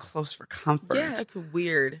little too close for comfort. Yeah, it's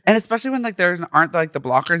weird. And especially when like there aren't like the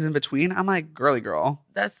blockers in between. I'm like, girly girl.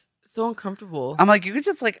 That's so uncomfortable. I'm like, you could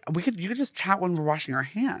just chat when we're washing our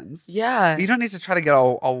hands. Yeah. You don't need to try to get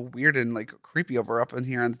all weird and like creepy over up in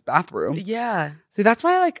here in this bathroom. Yeah. See, that's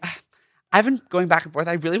why I've been going back and forth.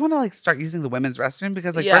 I really want to like start using the women's restroom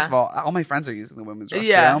because first of all my friends are using the women's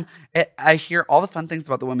restroom. Yeah. I hear all the fun things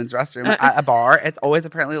about the women's restroom at a bar. It's always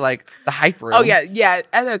apparently like the hype room. Oh yeah. Yeah.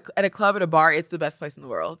 At a club, at a bar, it's the best place in the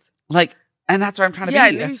world. Like, and that's where I'm trying to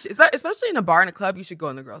be. Yeah, especially in a bar and a club, you should go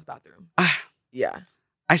in the girls' bathroom. Yeah.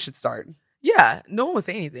 I should start. Yeah. No one will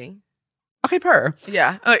say anything. Okay, per.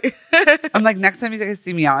 Yeah. I'm like, next time you guys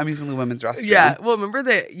see me out, I'm using the women's restroom. Yeah. Well, remember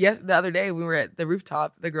the other day we were at the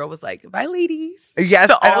rooftop, the girl was like, bye, ladies. Yes.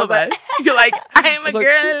 To all of us. You're like, I am a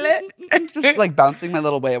girl. Just like bouncing my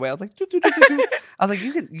little way away. I was like, doo, doo, doo, doo, doo. I was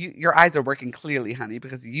like, your eyes are working clearly, honey,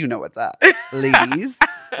 because you know what's up, ladies.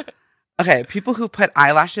 Okay, people who put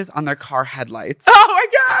eyelashes on their car headlights. Oh my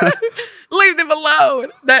God. Leave them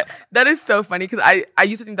alone. That is so funny because I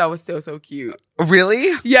used to think that was so cute.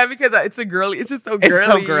 Really? Yeah, because it's a girly. It's just so girly. It's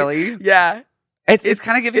so girly. Yeah. It's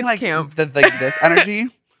kind of giving like camp. like this energy.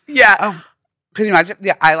 Yeah. Oh, can you imagine?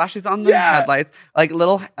 Yeah, eyelashes on the headlights, like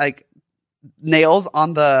little like nails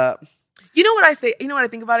on the. You know what I say? You know what I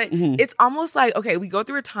think about it? Mm-hmm. It's almost like, okay, we go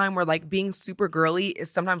through a time where like being super girly is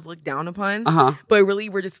sometimes looked down upon, but really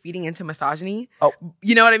we're just feeding into misogyny. Oh,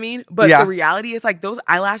 you know what I mean? But the reality is like those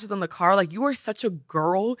eyelashes on the car, like you are such a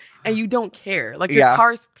girl and you don't care. Like your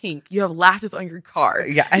car's pink, you have lashes on your car.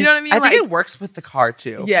 Yeah, you know what I mean? I think it works with the car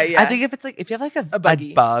too. Yeah, yeah. I think if you have like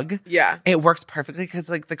a bug, it works perfectly because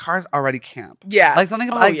like the car's already camp. Yeah, like something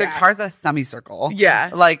about the car's a semicircle.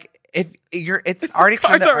 Yeah, like. If you're, it's already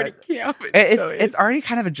kind of already camp. It's already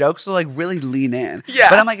kind of a joke, so like really lean in. Yeah,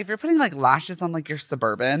 but I'm like, if you're putting like lashes on like your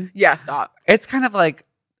Suburban, stop. It's kind of like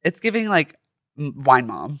it's giving like wine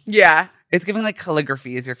mom. Yeah, it's giving like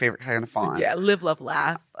calligraphy is your favorite kind of font. Yeah, live, love,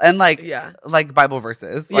 laugh, and like like Bible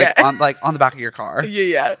verses, like on the back of your car.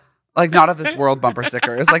 Yeah, like not of this world bumper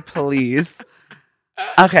stickers. Like please.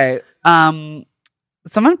 Okay,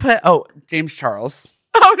 someone put James Charles.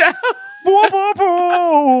 Oh no. Boo, boo,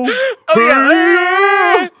 boo.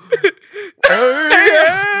 Oh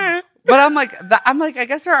yeah. But I'm like, I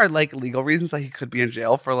guess there are like legal reasons that he could be in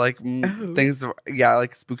jail for like things,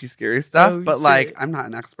 like spooky, scary stuff. But like, I'm not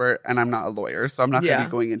an expert and I'm not a lawyer, so I'm not going to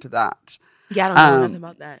be going into that. Yeah, I don't know nothing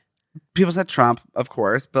about that. People said Trump, of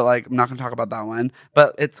course, but like, I'm not going to talk about that one.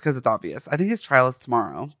 But it's because it's obvious. I think his trial is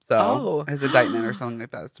tomorrow, so his indictment or something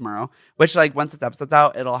like that is tomorrow. Which like once this episode's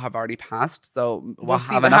out, it'll have already passed, so we'll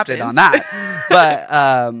have an update on that. But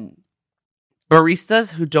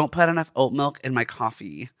baristas who don't put enough oat milk in my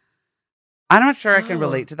coffee. I'm not sure I can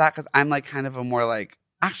relate to that because I'm like kind of a more like,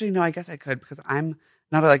 actually, no, I guess I could because I'm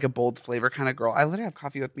not like a bold flavor kind of girl. I literally have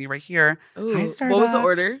coffee with me right here. Ooh, hi, Starbucks. What was the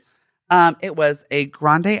order? It was a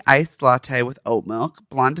grande iced latte with oat milk,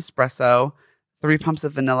 blonde espresso, 3 pumps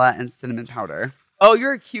of vanilla, and cinnamon powder. Oh,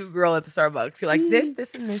 you're a cute girl at the Starbucks. You're like this, and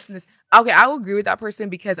this, and this. Okay, I will agree with that person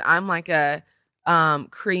because I'm like a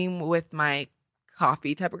cream with my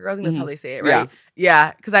coffee type of girl. I think that's how they say it, right?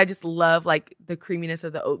 Yeah, because I just love like the creaminess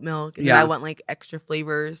of the oat milk, and then I want like extra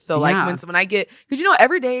flavors. So like when I get, because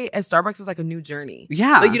every day at Starbucks is like a new journey.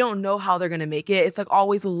 Yeah, like you don't know how they're gonna make it. It's like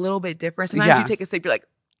always a little bit different. Sometimes you take a sip, you're like,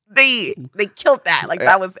 they killed that. Like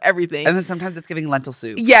that was everything. And then sometimes it's giving lentil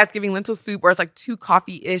soup. Yeah, it's giving lentil soup, or it's like too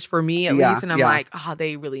coffee-ish for me at least. And I'm like,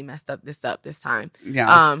 they really messed up this time.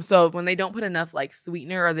 Yeah. So when they don't put enough like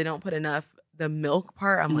sweetener or they don't put enough the milk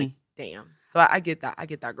part, I'm like, damn. So I get that. I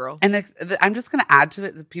get that, girl. And I'm just gonna add to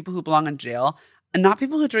it the people who belong in jail. And not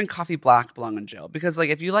people who drink coffee black belong in jail. Because like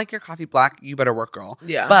if you like your coffee black, you better work, girl.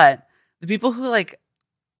 Yeah. But the people who like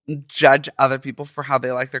judge other people for how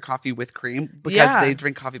they like their coffee with cream because they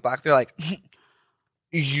drink coffee black. They're like,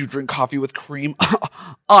 you drink coffee with cream?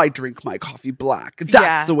 I drink my coffee black.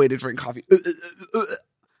 That's the way to drink coffee.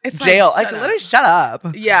 It's jail. Like literally shut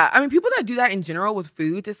up. Yeah. I mean, people that do that in general with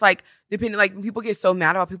foods, it's like, depending, like when people get so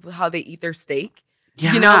mad about people, how they eat their steak.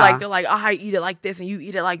 Yeah. Like they're like, I eat it like this and you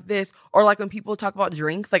eat it like this. Or like when people talk about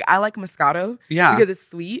drinks, like I like Moscato because it's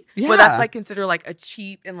sweet. Yeah. But that's like considered like a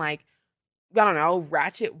cheap and like, I don't know,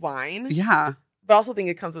 ratchet wine. Yeah. But I also think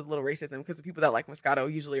it comes with a little racism because the people that like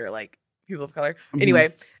Moscato usually are like people of color.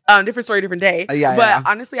 Anyway, different story, different day. But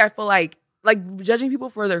honestly, I feel like judging people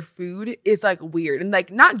for their food is like weird. And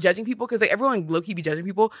like not judging people because like everyone low-key be judging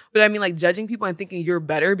people. But I mean like judging people and thinking you're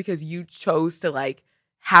better because you chose to like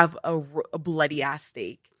have a bloody ass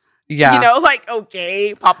steak. Yeah. Like,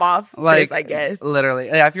 okay, pop off, like, sis, I guess. Literally.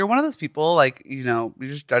 Yeah, if you're one of those people, like, you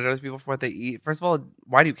just judge other people for what they eat. First of all,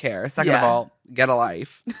 why do you care? Second of all, get a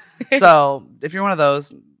life. So, if you're one of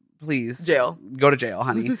those, please. Jail. Go to jail,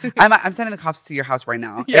 honey. I'm sending the cops to your house right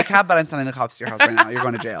now. Yeah. ACAB, but I'm sending the cops to your house right now. You're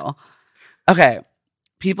going to jail. Okay.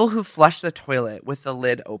 People who flush the toilet with the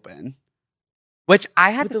lid open. Which I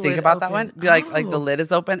had to think about that one. Be like the lid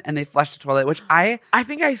is open and they flush the toilet, which I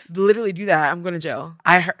think I literally do that. I'm going to jail.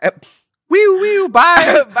 I heard, wee,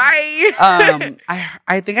 bye. Bye.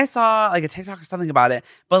 I think I saw like a TikTok or something about it.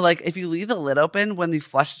 But like if you leave the lid open when you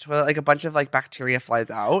flush the toilet, like a bunch of like bacteria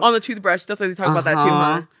flies out. On the toothbrush. That's why they talk about that too,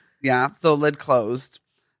 huh? Yeah. So lid closed.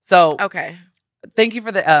 So okay. Thank you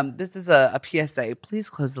for the this is a PSA. Please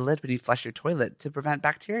close the lid when you flush your toilet to prevent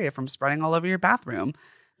bacteria from spreading all over your bathroom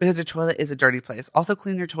because your toilet is a dirty place. Also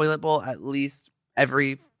clean your toilet bowl at least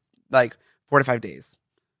every like 4 to 5 days.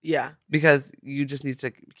 Yeah. Because you just need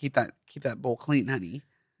to keep that bowl clean, honey.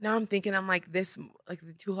 Now I'm thinking I'm like this like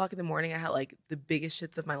 2:00 in the morning I had like the biggest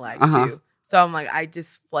shits of my life too. So I'm like I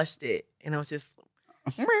just flushed it and I was just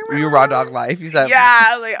your raw dog life. You said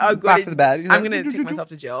like I'll go back to the bed. I'm gonna take myself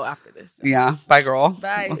to jail after this. So. Yeah. Bye, girl.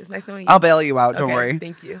 Bye. It's nice knowing you. I'll bail you out. Don't worry.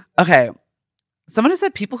 Thank you. Okay. Someone who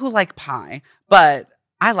said people who like pie, but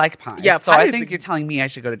I like pie. Yeah, so I think you're telling me I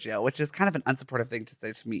should go to jail, which is kind of an unsupportive thing to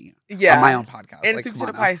say to me on my own podcast. And sweet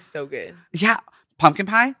potato pie is so good. Yeah. Pumpkin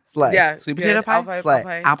pie, slay. Yeah. Sweet potato pie,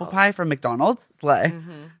 slay. Apple pie from McDonald's, slay.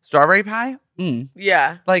 Mm-hmm. Strawberry pie,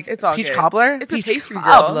 yeah. Like it's all peach good. cobbler, It's peach a pastry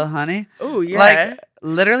cobbler, girl. honey. Oh yeah. Like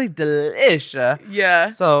literally delish. Yeah.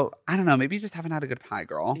 So I don't know. Maybe you just haven't had a good pie,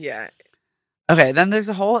 girl. Yeah. Okay. Then there's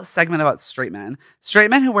a whole segment about straight men.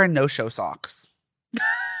 Straight men who wear no-show socks.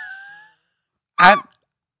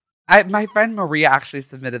 My friend Maria actually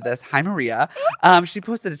submitted this. Hi, Maria. She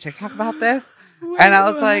posted a TikTok about this. And I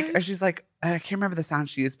was like, or she's like, I can't remember the sound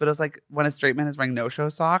she used, but it was like when a straight man is wearing no-show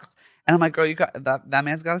socks. And I'm like, girl, you got that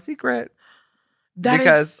man's got a secret. That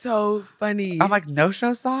is so funny. I'm like,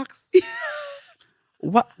 no-show socks?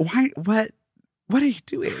 What? Why? What are you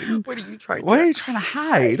doing? What are you trying to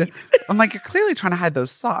hide? I'm like, you're clearly trying to hide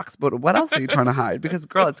those socks, but what else are you trying to hide? Because,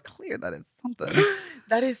 girl, it's clear that it's something.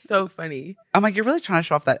 That is so funny. I'm like, you're really trying to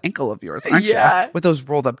show off that ankle of yours, aren't you? With those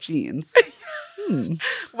rolled up jeans.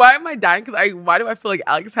 Why am I dying? Because why do I feel like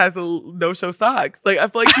Alex has no-show socks? Like I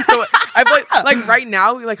feel like he's so. I feel like right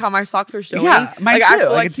now, like how my socks are showing. Yeah, mine like, too. I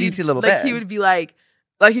feel like a DT little bit. He would be like,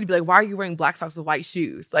 he'd be like, why are you wearing black socks with white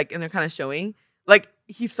shoes? Like, and they're kind of showing. Like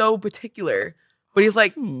he's so particular, but he's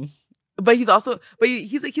like, but he's also, but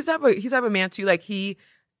he's like, he's type of man too. Like he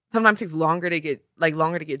sometimes takes longer to get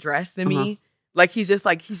dressed than me. Like he's just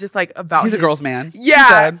like about. He's a girl's man.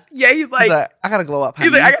 Yeah, he's like, I gotta glow up, honey.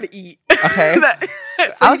 He's like, I gotta eat. Okay.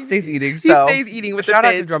 So Alex stays eating. So he stays eating with shout the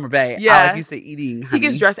out to Drummer Bay. Yeah, Alex, you stay eating. Honey. He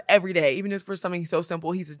gets dressed every day, even if for something so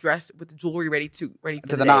simple. He's dressed with the jewelry ready for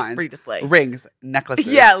the day, nines, ready to slay. Rings,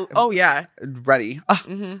 necklaces. Yeah. Oh yeah. Ready.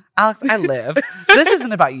 Oh, Alex, I live. This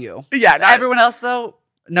isn't about you. Yeah. Everyone else though,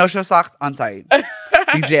 no show socks on site.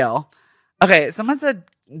 You jail. Okay. Someone said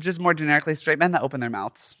just more generically, straight men that open their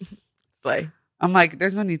mouths. Slay. I'm like,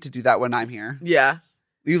 there's no need to do that when I'm here. Yeah.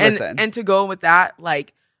 You listen. And to go with that,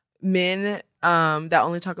 like men that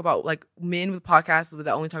only talk about like men with podcasts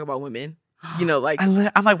that only talk about women. You know, like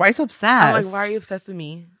I'm like, why are you so obsessed? I'm like, why are you obsessed with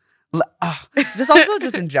me?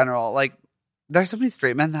 Just in general, like there's so many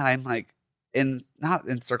straight men that I'm like not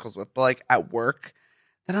in circles with, but like at work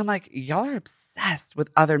that I'm like, y'all are obsessed with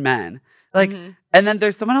other men. Like, and then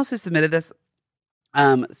there's someone else who submitted this.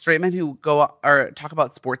 Straight men who go or talk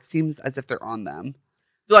about sports teams as if they're on them.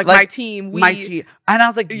 Like my team. And I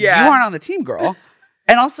was like, you aren't on the team, girl.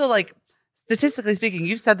 And also, like, statistically speaking,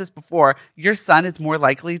 you've said this before, your son is more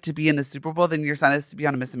likely to be in the Super Bowl than your son is to be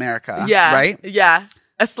on Miss America. Yeah. Right? Yeah.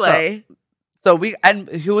 A slay. So and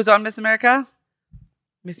who was on Miss America?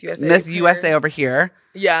 Miss USA. Miss USA over here.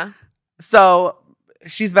 Yeah. So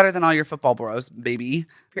she's better than all your football bros, baby.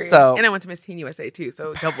 Period. So, and I went to Miss Teen USA too,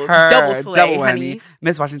 so double slay, honey.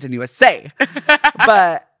 Miss Washington USA.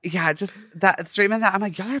 But yeah, just that straight men that I'm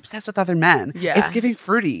like, y'all are obsessed with other men. Yeah. It's giving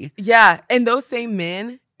fruity. Yeah. And those same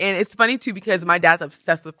men, and it's funny too because my dad's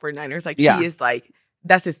obsessed with 49ers. Like he is like,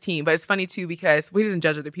 that's his team. But it's funny too because he doesn't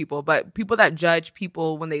judge other people, but people that judge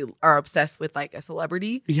people when they are obsessed with like a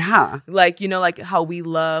celebrity. Yeah. Like, you know, like how we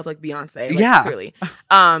love like Beyonce. Like, clearly.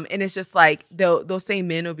 And it's just like those same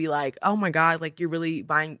men will be like, oh my God, like you're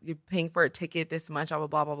paying for a ticket this much, blah, blah,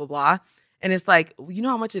 blah, blah, blah, blah. And it's like, you know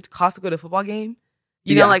how much it costs to go to a football game?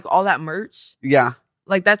 You know, like all that merch. Yeah.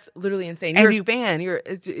 Like that's literally insane. You're a fan. You're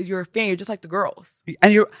a fan. You're just like the girls.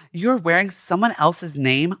 And you're wearing someone else's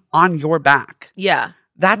name on your back. Yeah.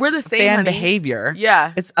 We're the same fan behavior.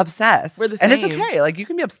 Yeah. It's obsessed. We're the same. And it's okay. Like you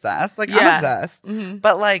can be obsessed. Like I'm obsessed.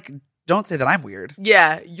 But like don't say that I'm weird.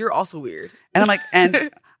 Yeah. You're also weird. And I'm like, and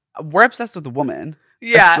we're obsessed with a woman.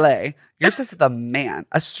 Yeah. A slay. You're obsessed with a man.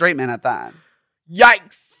 A straight man at that.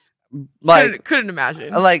 Yikes. Like couldn't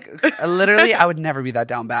imagine. Like literally I would never be that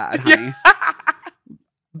down bad, honey.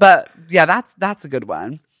 But yeah, that's a good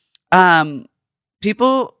one.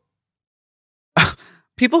 People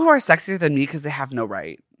who are sexier than me because they have no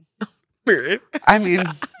right. Weird. I mean,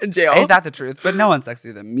 in jail. Ain't that the truth? But no one's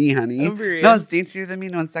sexier than me, honey. Weird. No one's daintier than me.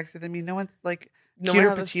 No one's sexier than me. No one's like cuter,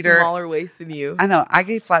 one has petiter. A smaller waist than you. I know. I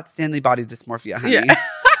gave flat Stanley body dysmorphia, honey. Yeah.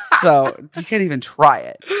 So you can't even try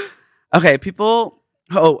it. Okay, people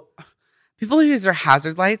People who use their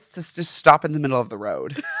hazard lights to just stop in the middle of the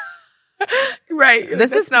road. Right.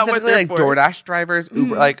 This is not what specifically like for. DoorDash drivers,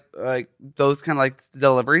 Uber, like those kind of like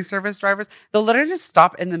delivery service drivers. They'll literally just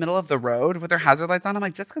stop in the middle of the road with their hazard lights on. I'm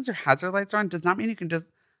like, just because your hazard lights are on does not mean you can just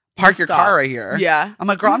park your car right here. Yeah. I'm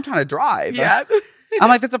like, girl, I'm trying to drive. Yeah. I'm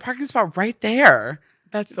like, there's a parking spot right there.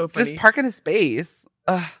 That's so funny. Just park in a space.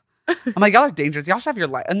 Ugh. I'm like, y'all are dangerous. Y'all should have your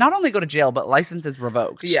not only go to jail, but licenses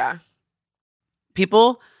revoked. Yeah.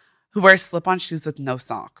 People who wear slip-on shoes with no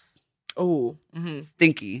socks. Oh.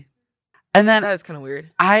 Stinky. And then that is kind of weird.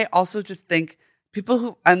 I also just think people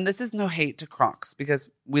who, and this is no hate to Crocs because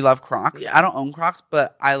we love Crocs. Yeah. I don't own Crocs,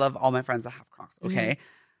 but I love all my friends that have Crocs. Okay.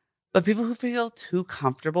 But people who feel too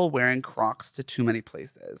comfortable wearing Crocs to too many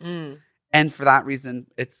places. And for that reason,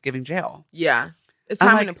 it's giving jail. Yeah. It's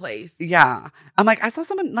time and a place. Yeah. I'm like, I saw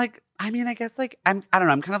someone like, I mean, I guess like, I don't know.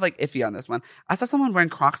 I'm kind of like iffy on this one. I saw someone wearing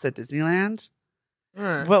Crocs at Disneyland.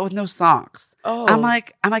 But with no socks. Oh. I'm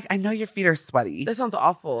like, I know your feet are sweaty. That sounds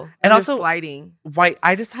awful. And also sliding. White.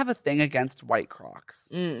 I just have a thing against white Crocs.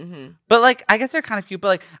 But like, I guess they're kind of cute, but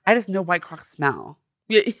like, I just know white Crocs smell.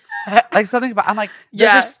 Yeah. Like something about, I'm like, those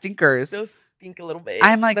are stinkers. Those stink a little bit.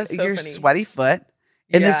 I'm like, That's so your funny. sweaty foot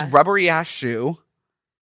in this rubbery ass shoe.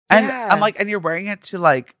 And I'm like, and you're wearing it to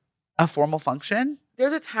like a formal function?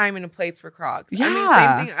 There's a time and a place for Crocs. Yeah. I mean,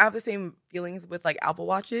 same thing. I have the same feelings with like Apple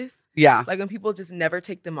Watches. Yeah. Like when people just never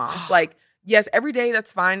take them off. Like, yes, every day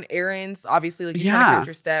that's fine. Errands, obviously, like you're trying to count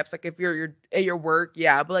your steps. Like if you're at your work,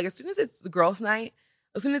 yeah. But like as soon as it's the girls' night,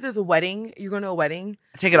 as soon as there's a wedding, you're going to a wedding.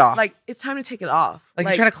 Take it off. Like it's time to take it off. Like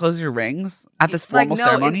you're trying to close your rings at this formal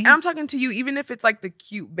ceremony? And I'm talking to you, even if it's like the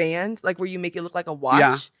cute band, like where you make it look like a watch.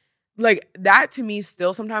 Yeah. Like that to me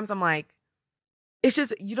still sometimes I'm like, it's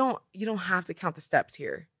just you don't have to count the steps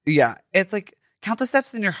here. Yeah. It's like count the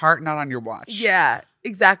steps in your heart, not on your watch. Yeah,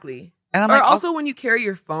 exactly. And I'm or like, also when you carry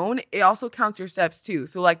your phone, it also counts your steps too.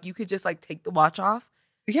 So like you could just like take the watch off.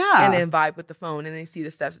 Yeah. And then vibe with the phone and then see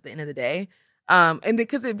the steps at the end of the day. And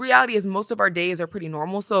because the reality is most of our days are pretty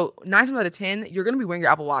normal. So 9 times out of 10, you're going to be wearing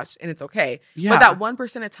your Apple Watch and it's okay. Yeah. But that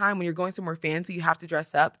 1% of time when you're going somewhere fancy, you have to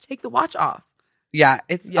dress up, take the watch off. Yeah.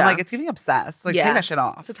 I'm like, it's getting obsessed. Like take that shit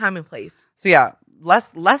off. It's a time and place. So yeah,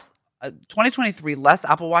 less 2023, less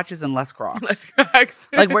Apple Watches and less Crocs. Less Crocs.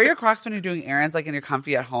 Like wear your Crocs when you're doing errands, like and you're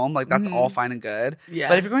comfy at home. Like that's all fine and good. Yeah.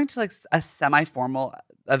 But if you're going to like a semi-formal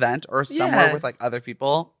event or somewhere with like other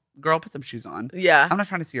people, girl, put some shoes on. Yeah. I'm not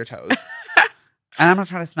trying to see your toes. And I'm not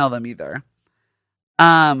trying to smell them either.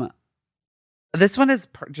 This one is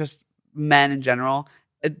just men in general.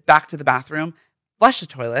 Back to the bathroom. Flush the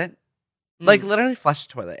toilet. Like literally flush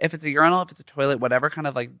the toilet. If it's a urinal, if it's a toilet, whatever kind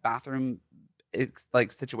of like bathroom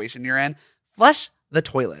like situation you're in, flush the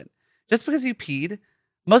toilet. Just because you peed.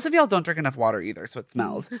 Most of y'all don't drink enough water either, so it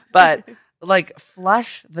smells. But like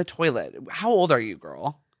flush the toilet. How old are you,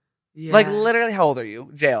 girl? Yeah. Like literally, how old are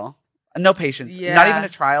you? Jail. No patience. Yeah. Not even a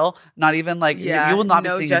trial. Not even like you will not be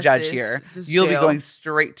seeing a judge here. You'll be going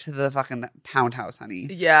straight to the fucking pound house, honey.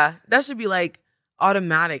 Yeah, that should be like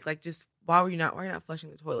automatic. Like just why are you not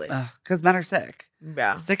flushing the toilet? Because men are sick.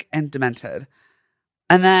 Yeah, sick and demented.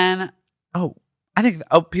 And then I think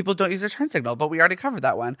people don't use their turn signal, but we already covered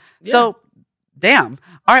that one. Yeah. So. Damn.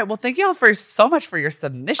 All right. Well, thank you all so much for your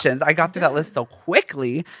submissions. I got through that list so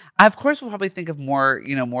quickly. Of course, we'll probably think of more,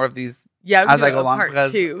 more of these as I go along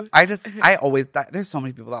because I always, there's so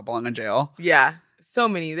many people that belong in jail. Yeah. So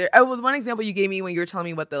many. One example you gave me when you were telling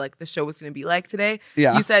me what the show was going to be like today.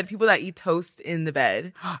 Yeah. You said people that eat toast in the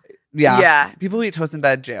bed. Yeah. Yeah. People who eat toast in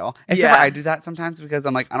bed, jail. Except for I do that sometimes because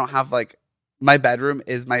I'm like, I don't have my bedroom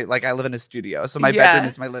is I live in a studio. So my bedroom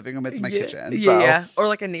is my living room. It's my kitchen. So. Yeah. Or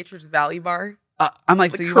like a Nature's Valley bar. I'm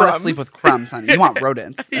like, so you want to sleep with crumbs, honey? You want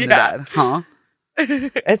rodents in the bed, huh?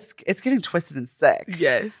 It's getting twisted and sick.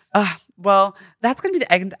 Yes. Well, that's going to be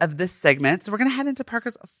the end of this segment. So we're going to head into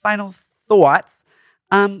Parker's final thoughts,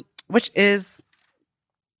 which is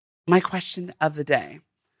my question of the day.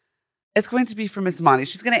 It's going to be for Miss Imani.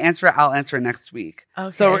 She's going to answer it. I'll answer it next week.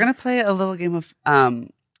 Okay. So we're going to play a little game of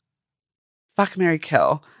Fuck, Marry,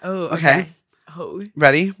 Kill. Oh, okay. Oh.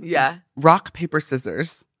 Ready? Yeah. Rock, paper,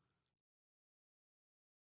 scissors.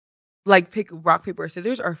 Like pick rock, paper, or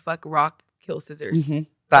scissors, or fuck, rock, kill, scissors. Mm-hmm.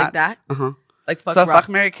 Like that? Uh-huh. Like fuck, so rock. Fuck,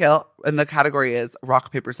 Marry, Kill, and the category is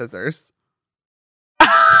rock, paper, scissors.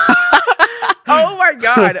 Oh my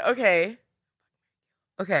God. Okay.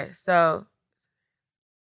 Okay, so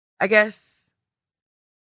I guess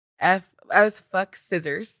I was fuck,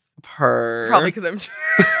 scissors. Probably because I'm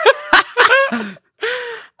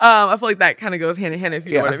I feel like that kind of goes hand in hand if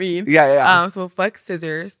you know what I mean. Yeah. So fuck,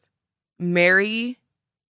 scissors, marry,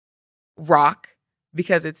 rock,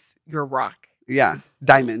 because it's your rock. Yeah.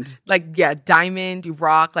 Diamond. Like, yeah, diamond, you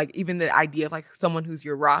rock. Like, even the idea of like someone who's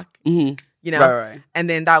your rock, Mm-hmm. you know? Right. And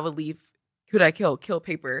then that would leave, could I kill? Kill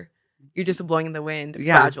paper. You're just blowing in the wind.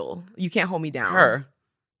 Yeah. Fragile. You can't hold me down. Her.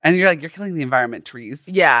 And you're killing the environment, trees.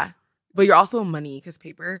 Yeah. But you're also money because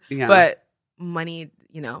paper. Yeah. But money,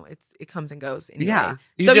 you know, it comes and goes anyway. Yeah.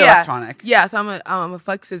 You so do yeah, electronic. Yeah. So I'm a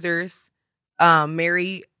fuck scissors,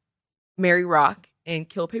 marry rock, and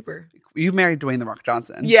kill paper. You married Dwayne The Rock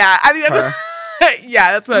Johnson. Yeah. I think that's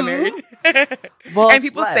yeah, that's what I married. Well, and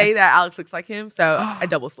people slay. say that Alex looks like him, so I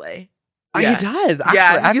double slay. Yeah. He does. Actually,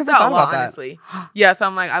 yeah, I've he never gets that thought a lot, about that. honestly. Yeah, so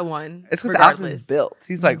I'm like, I won. It's because Alex is built.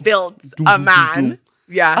 He's like built a man.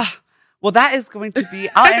 Yeah. Well, that is going to be.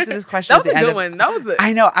 I'll answer this question. That was a good one. That was.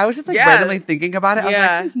 I know. I was just randomly thinking about it.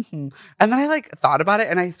 I was like, and then I thought about it,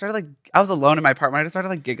 and I started I was alone in my apartment. I just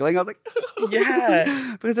started giggling. I was like,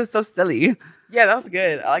 yeah, because it's so silly. Yeah, that was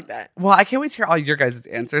good. I like that. Well, I can't wait to hear all your guys'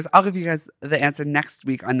 answers. I'll give you guys the answer next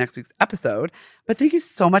week on next week's episode. But thank you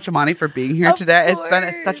so much, Imani, for being here today.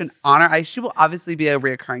 It's such an honor. She will obviously be a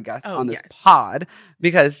reoccurring guest on this pod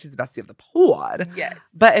because she's the bestie of the pod. Yes.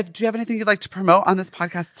 But do you have anything you'd like to promote on this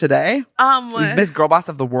podcast today? Miss Girl Boss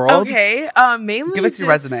of the World. Okay. Mainly give us your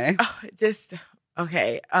resume.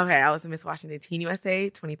 Okay. I was a Miss Washington Teen USA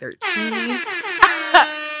 2013.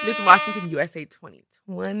 Miss Washington USA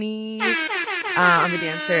 2020. I'm a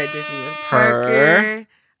dancer at Disney with Parker.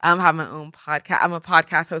 I have my own podcast. I'm a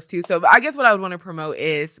podcast host too. So I guess what I would want to promote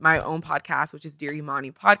is my own podcast, which is Dear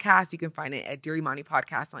Imani Podcast. You can find it at Dear Imani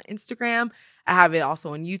Podcast on Instagram. I have it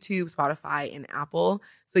also on YouTube, Spotify, and Apple.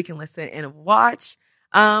 So you can listen and watch.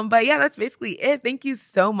 But yeah, that's basically it. Thank you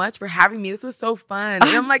so much for having me. This was so fun. And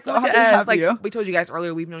I'm look at us. We told you guys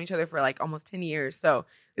earlier, we've known each other for almost 10 years. So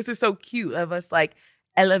this is so cute of us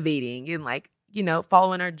elevating and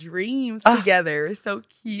following our dreams together. It's so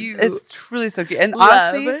cute. It's truly so cute. And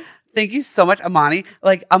honestly, thank you so much, Imani.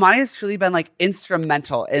 Imani has truly been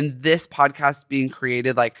instrumental in this podcast being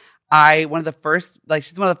created. She's one of the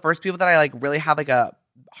first people that I really have a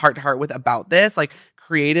heart to heart with about this,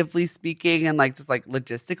 creatively speaking and just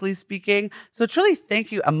logistically speaking. So truly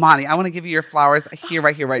thank you, Imani. I want to give you your flowers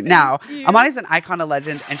right here, right now. Imani's an icon, a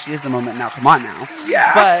legend, and she is the moment now. Come on now.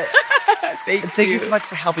 Yeah. But thank you so much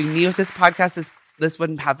for helping me with this podcast. This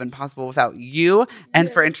wouldn't have been possible without you and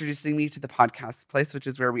for introducing me to the podcast place, which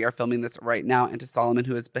is where we are filming this right now, and to Solomon,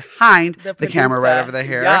 who is behind the camera right over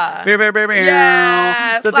there.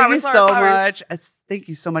 Yeah. So thank you so much. Thank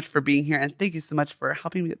you so much for being here, and thank you so much for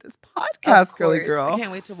helping me with this podcast, girly girl. I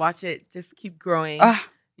can't wait to watch it. Just keep growing.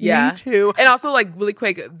 Me too. And also, really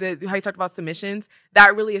quick, how you talked about submissions,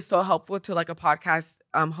 that really is so helpful to a podcast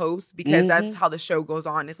host, because that's how the show goes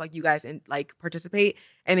on. It's you guys participate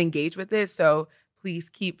and engage with it. So please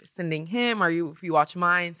keep sending him, or if you watch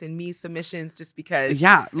mine, send me submissions, just because.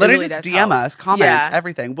 Yeah, literally just DM us, comment,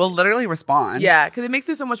 everything. We'll literally respond. Yeah, because it makes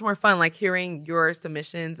it so much more fun, hearing your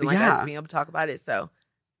submissions and us being able to talk about it. So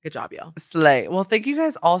good job, y'all. Slay. Well, thank you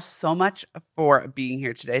guys all so much for being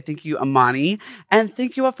here today. Thank you, Imani. And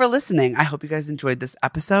thank you all for listening. I hope you guys enjoyed this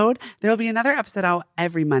episode. There will be another episode out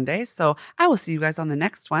every Monday. So I will see you guys on the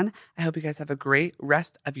next one. I hope you guys have a great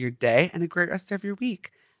rest of your day and a great rest of your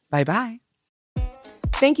week. Bye-bye.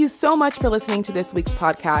 Thank you so much for listening to this week's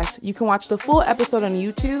podcast. You can watch the full episode on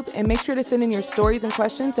YouTube, and make sure to send in your stories and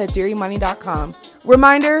questions at dearymoney.com.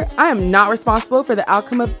 Reminder, I am not responsible for the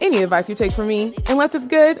outcome of any advice you take from me. Unless it's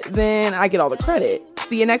good, then I get all the credit.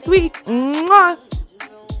 See you next week. Mwah!